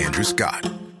Mescal and Andrew Scott.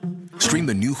 Stream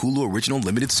the new Hulu original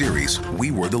limited series,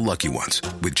 We Were the Lucky Ones,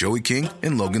 with Joey King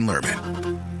and Logan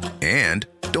Lerman. And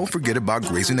don't forget about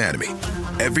Grey's Anatomy.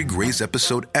 Every Grey's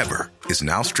episode ever is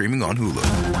now streaming on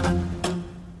Hulu.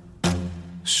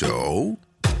 So,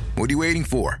 what are you waiting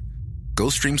for?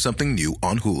 Go stream something new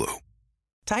on Hulu.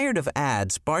 Tired of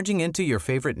ads barging into your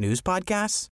favorite news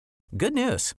podcasts? Good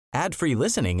news. Ad-free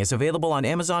listening is available on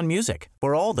Amazon Music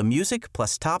for all the music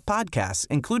plus top podcasts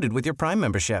included with your Prime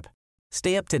membership.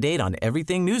 Stay up to date on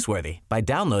everything newsworthy by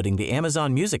downloading the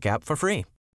Amazon Music app for free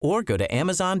or go to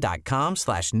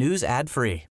amazon.com/news ad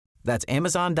free. That's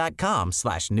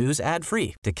amazon.com/news ad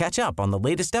free to catch up on the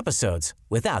latest episodes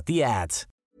without the ads.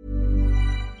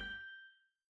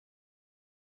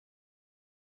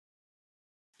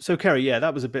 So, Kerry, yeah,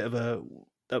 that was a bit of a...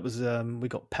 we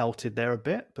got pelted there a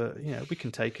bit, but, we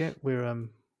can take it. We're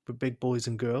big boys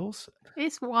and girls.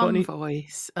 It's one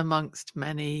voice amongst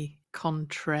many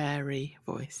contrary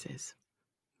voices.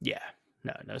 Yeah,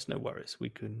 no, it's no worries. We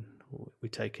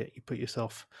take it. You put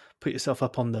yourself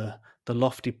up on the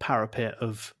lofty parapet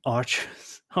of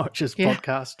Archer's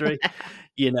podcastery.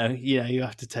 You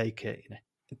have to take it.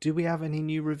 Do we have any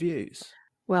new reviews?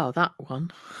 Well, that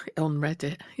one on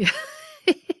Reddit. Yeah.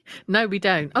 No, we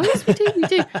don't. Oh, yes,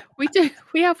 we do.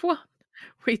 We have one.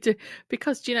 We do,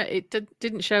 because it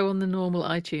didn't show on the normal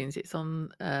iTunes. It's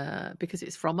on because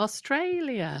it's from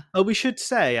Australia. Oh, we should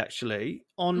say actually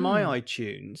on my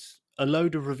iTunes, a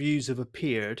load of reviews have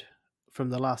appeared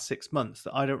from the last 6 months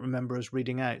that I don't remember us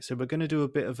reading out. So we're going to do a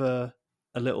bit of a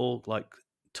little like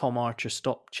Tom Archer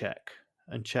stop check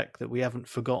and check that we haven't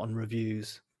forgotten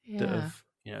reviews that have.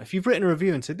 If you've written a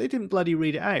review and said they didn't bloody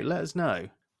read it out, let us know.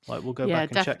 Like we'll go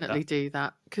back and check that. Yeah, definitely do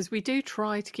that, because we do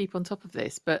try to keep on top of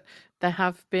this, but there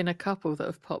have been a couple that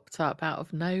have popped up out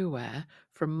of nowhere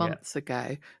from months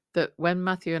ago that when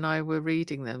Matthew and I were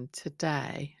reading them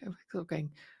today, we're sort of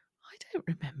going, I don't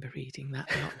remember reading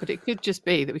that lot, but it could just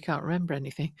be that we can't remember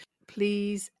anything.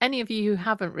 Please, any of you who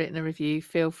haven't written a review,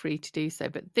 feel free to do so.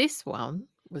 But this one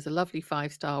was a lovely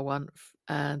 5-star one.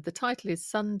 The title is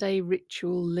Sunday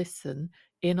Ritual Listen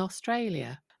in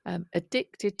Australia.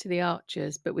 Addicted to the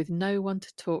Archers, but with no one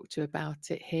to talk to about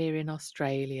it here in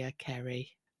Australia,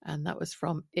 Kerry. And that was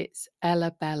from It's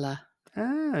Ella Bella.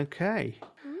 Ah, okay.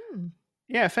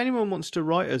 Yeah, if anyone wants to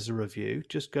write us a review,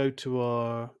 just go to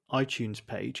our iTunes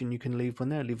page and you can leave one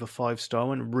there. Leave a 5-star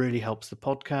one. It really helps the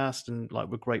podcast, and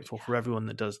we're grateful for everyone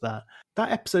that does that.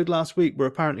 That episode last week where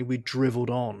apparently we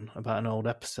drivelled on about an old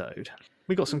episode,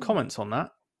 we got some comments on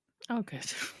that. Oh, good.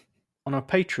 On our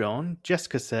Patreon,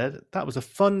 Jessica said, that was a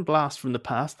fun blast from the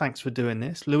past. Thanks for doing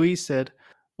this. Louise said,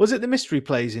 was it the Mystery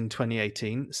Plays in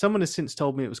 2018? Someone has since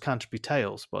told me it was Canterbury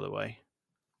Tales, by the way,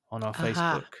 on our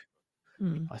Facebook.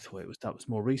 I thought that was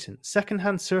more recent.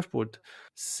 Secondhand Surfboard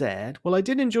said, well, I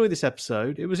did enjoy this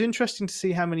episode. It was interesting to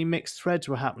see how many mixed threads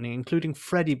were happening, including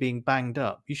Freddie being banged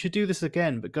up. You should do this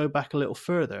again, but go back a little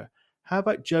further. How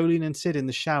about Jolene and Sid in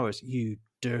the showers? You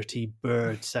dirty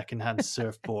bird, Secondhand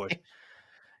Surfboard.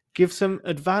 Give some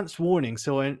advanced warning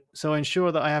so I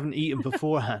ensure that I haven't eaten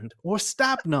beforehand. Or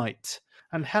stab night.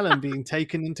 And Helen being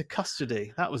taken into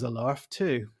custody. That was a laugh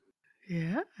too.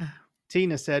 Yeah.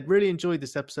 Tina said, really enjoyed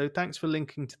this episode. Thanks for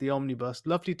linking to the omnibus.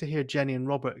 Lovely to hear Jenny and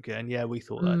Robert again. Yeah, we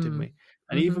thought that, didn't we?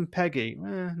 And even Peggy.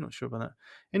 Not sure about that.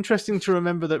 Interesting to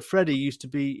remember that Freddie used to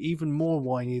be even more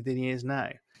whiny than he is now.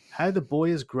 How the boy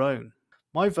has grown.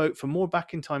 My vote for more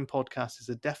Back in Time podcasts is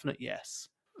a definite yes.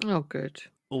 Oh, good.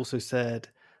 Also said,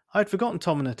 I'd forgotten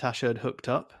Tom and Natasha had hooked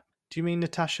up. Do you mean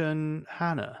Natasha and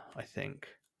Hannah, I think?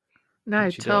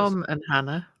 No, Tom and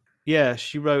Hannah. Yeah,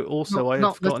 she wrote also, I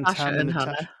had forgotten Natasha Tam and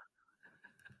Natasha.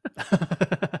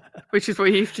 Which is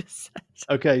what you've just said.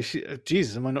 Okay,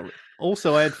 Jesus, am I not...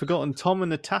 Also, I had forgotten Tom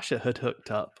and Natasha had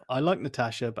hooked up. I like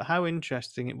Natasha, but how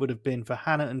interesting it would have been for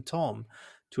Hannah and Tom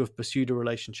to have pursued a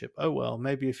relationship. Oh, well,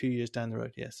 maybe a few years down the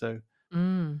road. Yeah, so...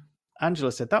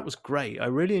 Angela said, that was great. I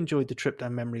really enjoyed the trip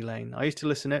down memory lane. I used to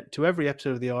listen to every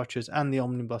episode of The Archers and the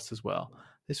Omnibus as well.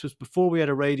 This was before we had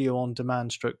a radio on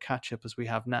demand stroke catch-up as we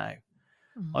have now.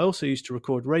 I also used to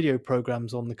record radio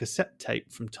programs on the cassette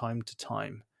tape from time to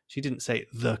time. She didn't say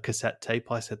the cassette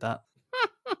tape. I said that.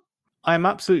 I am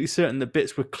absolutely certain that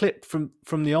bits were clipped from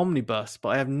the omnibus, but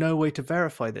I have no way to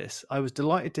verify this. I was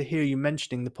delighted to hear you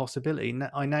mentioning the possibility.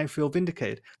 I now feel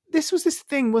vindicated. This was this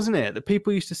thing, wasn't it? That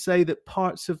people used to say that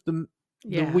parts of the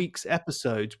week's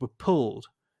episodes were pulled.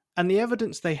 And the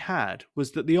evidence they had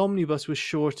was that the omnibus was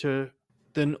shorter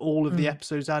than all of the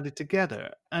episodes added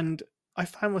together. And I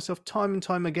found myself time and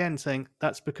time again saying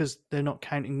that's because they're not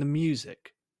counting the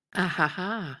music.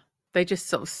 They just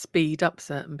sort of speed up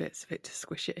certain bits of it to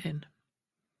squish it in.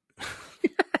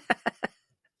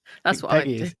 That's what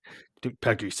Peggy I do. think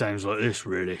Peggy sounds like this,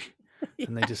 really.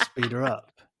 And they just speed her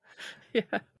up.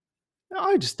 Yeah.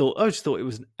 I just thought it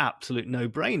was an absolute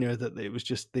no-brainer that it was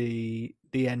just the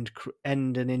end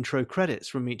and intro credits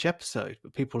from each episode.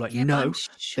 But people are like, Yeah, no,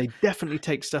 they definitely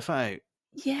take stuff out.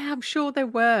 Yeah, I'm sure there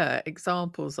were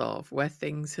examples of where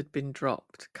things had been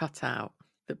dropped, cut out,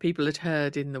 that people had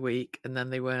heard in the week and then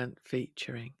they weren't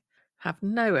featuring. Have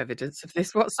no evidence of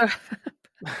this whatsoever.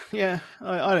 Yeah,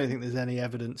 I don't think there's any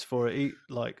evidence for it,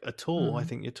 like, at all. I Mm.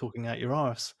 think you're talking out your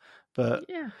arse. But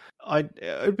Yeah.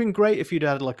 it'd been great if you'd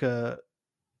had like a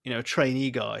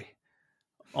trainee guy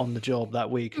on the job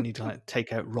that week, and he'd like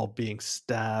take out Rob being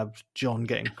stabbed, John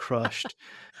getting crushed,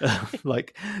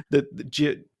 like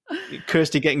the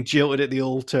Kirsty getting jilted at the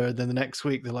altar. And then the next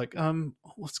week they're like,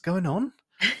 what's going on?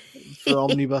 For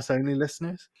omnibus only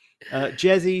listeners.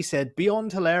 Jezzy said,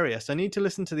 beyond hilarious. I need to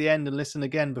listen to the end and listen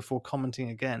again before commenting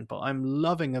again, but I'm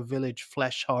loving a village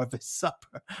flesh harvest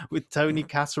supper with Tony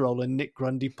Casserole and Nick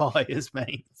Grundy pie as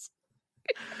mains.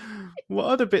 What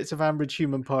other bits of Ambridge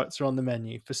human parts are on the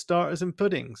menu? For starters and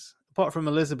puddings. Apart from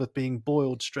Elizabeth being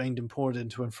boiled, strained and poured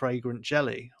into a fragrant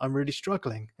jelly, I'm really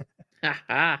struggling.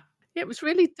 Yeah, it was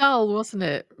really dull, wasn't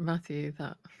it, Matthew,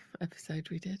 that episode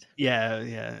we did?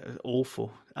 Yeah,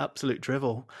 awful. Absolute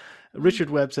drivel. Richard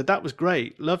Webb said, that was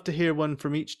great. Love to hear one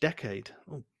from each decade.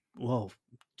 Oh, whoa,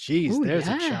 geez, there's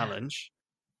a challenge.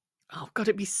 Oh, God,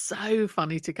 it'd be so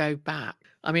funny to go back.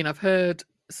 I mean, I've heard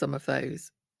some of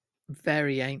those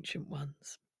very ancient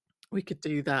ones. We could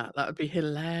do that. That would be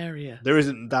hilarious. There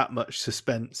isn't that much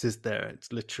suspense, is there?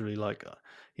 It's literally like,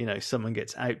 someone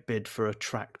gets outbid for a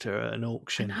tractor at an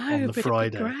auction on the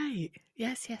Friday. It'd be great.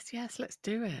 Yes. Let's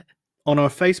do it. On our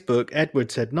Facebook,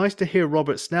 Edward said, nice to hear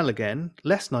Robert Snell again.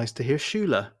 Less nice to hear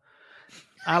Shula.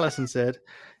 Alison said,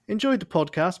 enjoyed the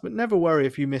podcast, but never worry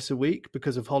if you miss a week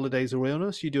because of holidays or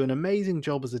illness. You do an amazing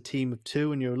job as a team of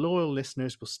two, and your loyal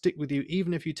listeners will stick with you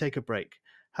even if you take a break.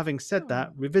 Having said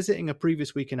that, revisiting a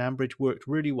previous week in Ambridge worked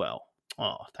really well.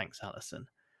 Oh, thanks, Alison.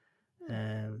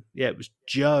 It was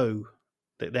Joe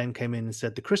that then came in and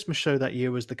said, the Christmas show that year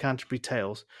was the Canterbury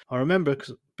Tales. I remember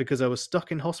because I was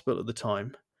stuck in hospital at the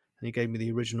time, and he gave me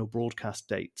the original broadcast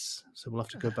dates. So we'll have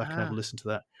to go back and have a listen to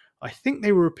that. I think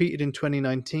they were repeated in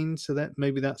 2019, so that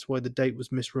maybe that's why the date was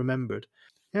misremembered.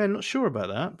 Yeah, I'm not sure about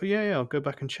that, but yeah, I'll go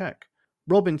back and check.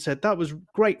 Robin said, that was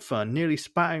great fun, nearly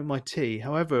spat out my tea.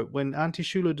 However, when Auntie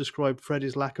Shula described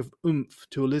Freddie's lack of oomph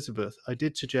to Elizabeth, I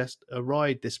did suggest a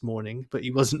ride this morning, but he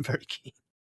wasn't very keen.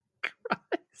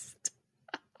 Christ.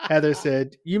 Heather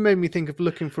said, you made me think of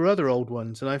looking for other old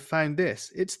ones, and I found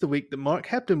this. It's the week that Mark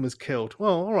Hebden was killed.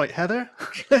 Well, all right, Heather,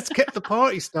 let's get the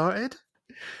party started.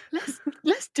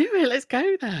 Let's do it. Let's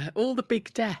go there. All the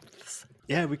big deaths.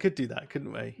 Yeah, we could do that,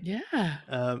 couldn't we?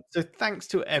 Yeah. So thanks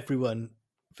to everyone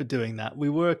for doing that. We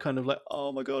were kind of like,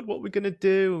 oh my God, what are we going to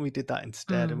do? And we did that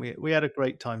instead. And we had a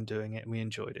great time doing it and we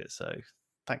enjoyed it. So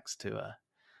thanks to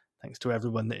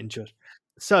everyone that enjoyed.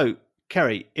 So,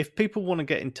 Kerry, if people want to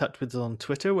get in touch with us on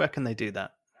Twitter, where can they do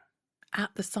that? At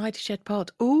the Cider Shed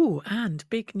Pod. Oh, and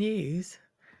big news.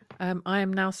 I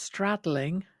am now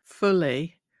straddling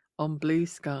fully on Blue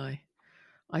Sky.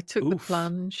 I took the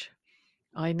plunge.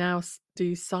 I now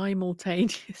do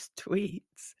simultaneous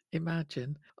tweets,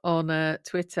 imagine, on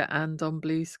Twitter and on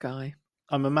Blue Sky.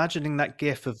 I'm imagining that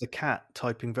gif of the cat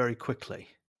typing very quickly.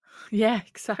 Yeah,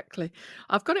 exactly.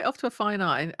 I've got it off to a fine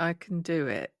art. I can do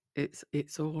it.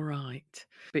 It's all right.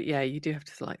 But yeah, you do have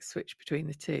to like switch between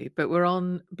the two. But we're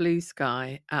on Blue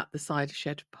Sky at the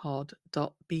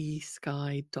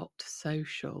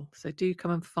cidershedpod.bsky.social. So do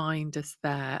come and find us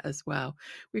there as well.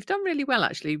 We've done really well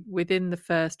actually within the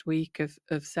first week of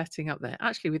setting up there.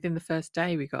 Actually, within the first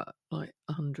day we got like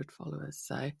 100 followers.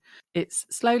 So it's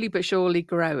slowly but surely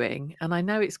growing. And I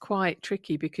know it's quite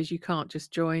tricky because you can't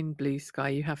just join Blue Sky.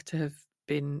 You have to have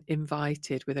been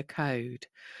invited with a code.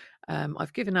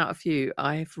 I've given out a few.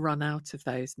 I've run out of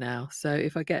those now. So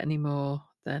if I get any more,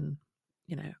 then,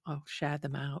 I'll share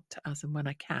them out as and when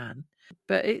I can.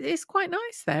 But it's quite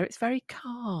nice there. It's very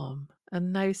calm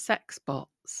and no sex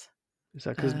bots. Is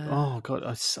that because, oh God,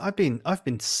 I've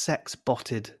been sex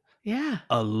botted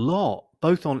a lot,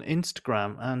 both on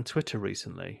Instagram and Twitter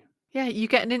recently. Yeah, you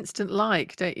get an instant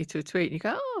like, don't you, to a tweet. And you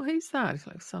go, oh, who's that? It's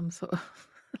like some sort of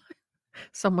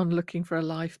someone looking for a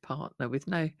life partner with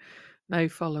no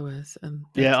followers. And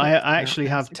yeah, I actually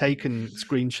have taken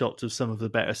screenshots of some of the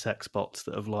better sex bots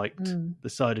that have liked the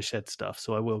Cider Shed stuff,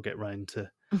 so I will get round to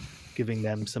giving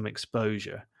them some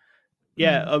exposure.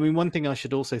 Yeah, I mean, one thing I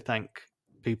should also thank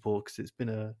people, because it's been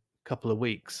a couple of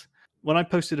weeks. When I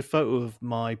posted a photo of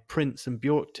my Prince and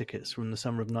Bjork tickets from the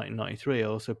summer of 1993, I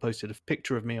also posted a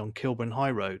picture of me on Kilburn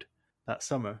High Road that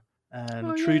summer.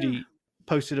 And Trudy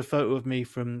posted a photo of me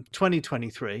from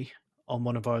 2023 on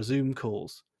one of our Zoom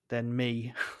calls, then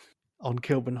me on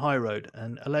Kilburn High Road,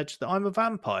 and alleged that I'm a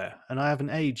vampire and I haven't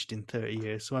aged in 30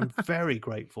 years. So I'm very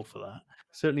grateful for that.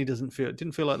 Certainly didn't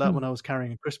feel like that when I was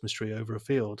carrying a Christmas tree over a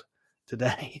field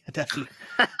today. Definitely.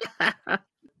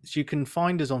 So you can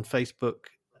find us on Facebook.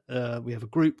 We have a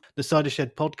group, the Cider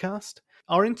Shed Podcast.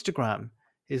 Our Instagram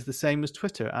is the same as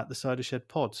Twitter, at the Cider Shed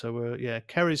Pod. So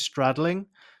Kerry's straddling,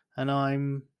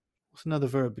 and what's another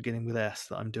verb beginning with S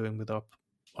that I'm doing with our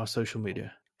social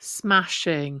media?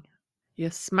 Smashing.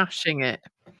 You're smashing it.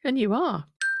 And you are.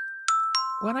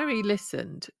 When I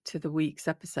re-listened to the week's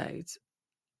episodes,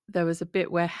 there was a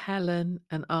bit where Helen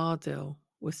and Ardil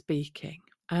were speaking,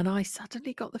 and I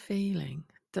suddenly got the feeling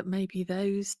that maybe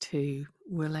those two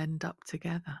will end up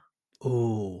together.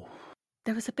 Oh.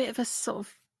 There was a bit of a sort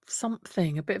of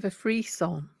something, a bit of a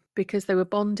frisson, because they were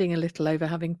bonding a little over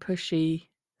having pushy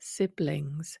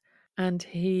siblings, and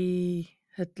he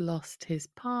had lost his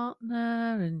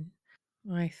partner, and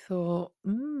I thought,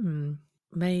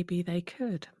 maybe they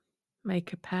could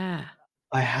make a pair.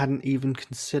 I hadn't even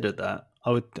considered that.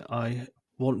 I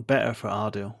want better for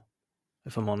Ardil,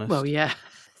 if I'm honest. Well, yeah,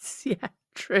 yeah,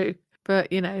 true. But,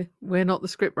 we're not the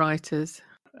script writers.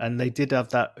 And they did have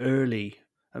that early,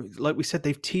 like we said,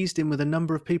 they've teased him with a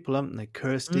number of people, haven't they?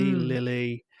 Kirsty,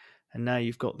 Lily, and now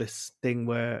you've got this thing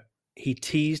where he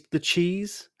teased the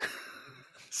cheese,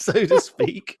 so to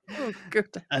speak, oh, good.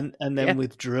 and then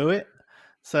withdrew it.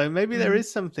 So maybe there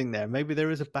is something there. Maybe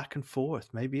there is a back and forth.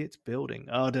 Maybe it's building.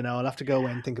 Oh, I don't know. I'll have to go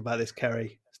away and think about this,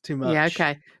 Kerry. It's too much. Yeah,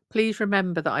 okay. Please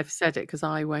remember that I've said it, because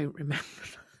I won't remember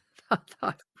that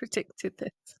I've predicted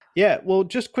this. Yeah, well,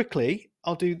 just quickly,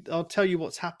 I'll tell you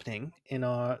what's happening in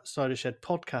our Cider Shed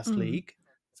Podcast League.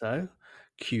 So,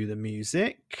 cue the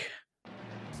music.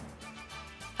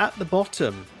 At the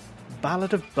bottom,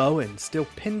 Ballad of Bowen, still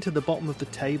pinned to the bottom of the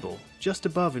table. Just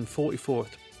above in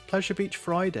 44th, Pleasure Beach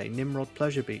Friday, Nimrod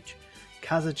Pleasure Beach.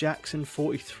 Kaza Jackson,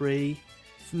 43.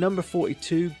 Number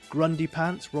 42, Grundy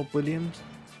Pants, Rob Williams.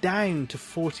 Down to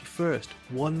 41st,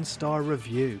 1-star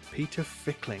review, Peter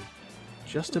Fickling.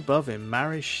 Just above him,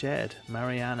 Mary's Shed,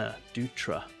 Mariana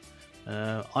Dutra.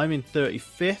 I'm in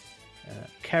 35th.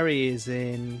 Kerry is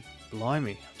in...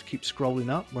 Blimey, I have to keep scrolling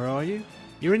up. Where are you?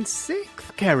 You're in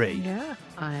 6th, Kerry. Yeah,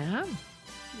 I am.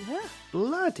 Yeah.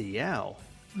 Bloody hell.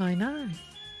 I know.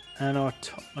 And our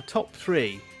top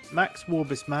three, Max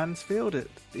Warbis Mansfield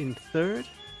in 3rd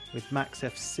with Max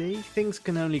FC. Things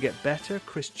Can Only Get Better,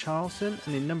 Chris Charlson.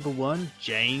 And in number 1,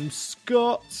 James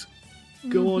Scott.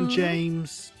 Go on,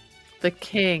 James. The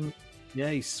king. Yeah,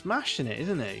 he's smashing it,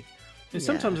 isn't he? And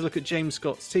sometimes I look at James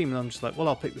Scott's team and I'm just like, well,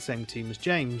 I'll pick the same team as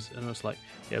James. And I was like,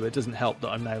 yeah, but it doesn't help that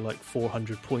I'm now like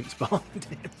 400 points behind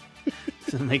him.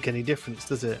 Doesn't make any difference,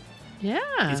 does it? Yeah.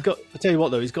 I'll tell you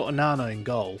what, though, he's got Onana in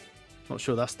goal. Not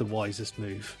sure that's the wisest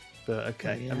move, but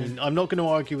okay. Yeah. I mean, I'm not going to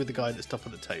argue with the guy that's top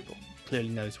of the table. Clearly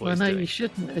knows what he's doing. Well, no, you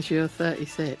shouldn't, as you're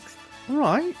 36th. All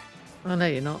right. I know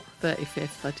you're not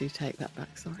 35th. I do take that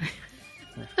back, sorry.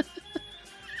 Yeah.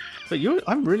 But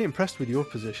I'm really impressed with your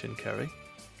position, Kerry.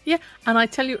 Yeah, and I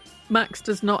tell you, Max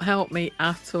does not help me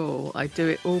at all. I do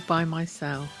it all by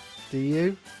myself. Do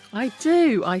you? I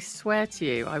do. I swear to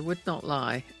you, I would not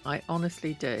lie. I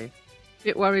honestly do. A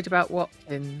bit worried about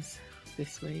Watkins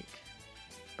this week,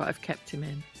 but I've kept him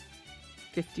in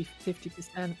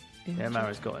 50%. Yeah,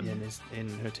 Mara's got him in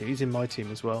her team. He's in my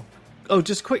team as well. Oh,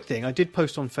 just a quick thing. I did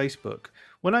post on Facebook.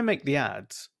 When I make the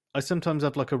ads, I sometimes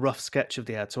have like a rough sketch of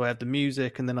the ad. So I have the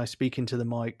music and then I speak into the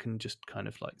mic and just kind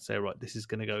of like say, right, this is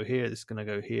going to go here, this is going to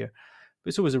go here. But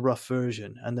it's always a rough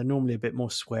version and they're normally a bit more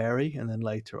sweary. And then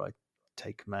later I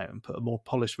take them out and put a more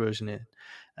polished version in.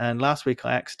 And last week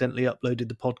I accidentally uploaded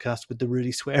the podcast with the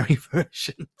really sweary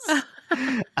versions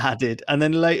added. And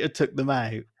then later took them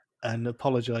out and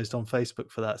apologized on Facebook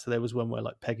for that. So there was one where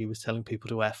like Peggy was telling people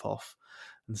to F off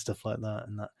and stuff like that.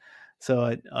 And that.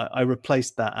 So I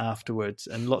replaced that afterwards,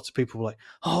 and lots of people were like,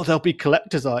 "Oh, there'll be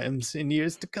collector's items in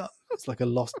years to come." It's like a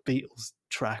lost Beatles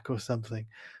track or something.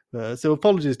 So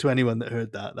apologies to anyone that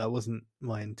heard that. That wasn't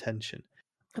my intention.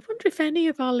 I wonder if any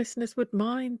of our listeners would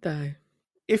mind, though.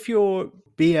 If your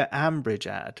beer Ambridge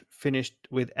ad finished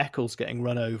with Eccles getting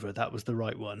run over, that was the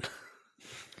right one.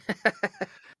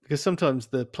 Because sometimes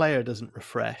the player doesn't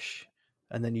refresh,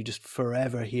 and then you just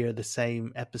forever hear the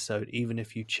same episode, even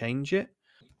if you change it.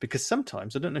 Because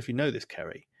sometimes, I don't know if you know this,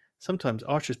 Kerry, sometimes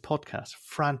Archer's podcasts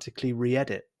frantically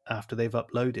re-edit after they've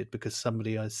uploaded because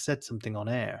somebody has said something on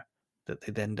air that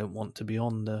they then don't want to be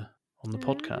on the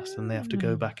podcast, and they have to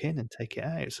go back in and take it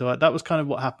out. So that was kind of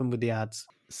what happened with the ads.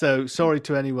 So sorry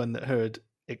to anyone that heard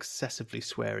excessively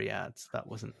sweary ads. That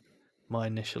wasn't my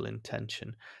initial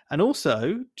intention. And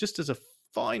also, just as a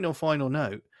final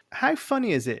note, how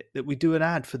funny is it that we do an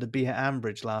ad for the beer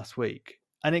Ambridge last week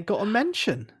and it got a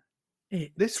mention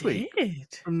this week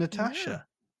from Natasha?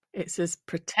 Yeah. It's as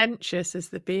pretentious as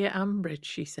the beer Ambridge,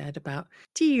 she said, about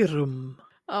tea room.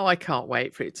 Oh, I can't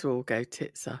wait for it to all go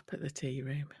tits up at the tea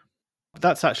room.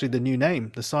 That's actually the new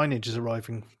name. The signage is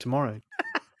arriving tomorrow.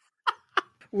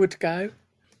 Would go.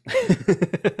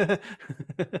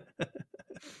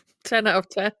 10 out of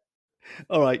 10.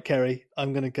 All right, Kerry,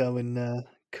 I'm going to go and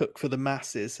cook for the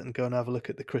masses and go and have a look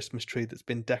at the Christmas tree that's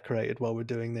been decorated while we're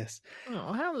doing this.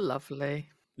 Oh, how lovely.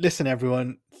 Listen,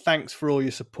 everyone, thanks for all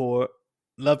your support.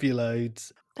 Love you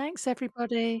loads. Thanks,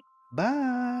 everybody.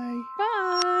 Bye.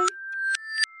 Bye.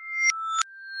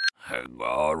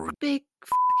 Big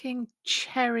fucking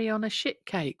cherry on a shit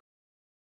cake.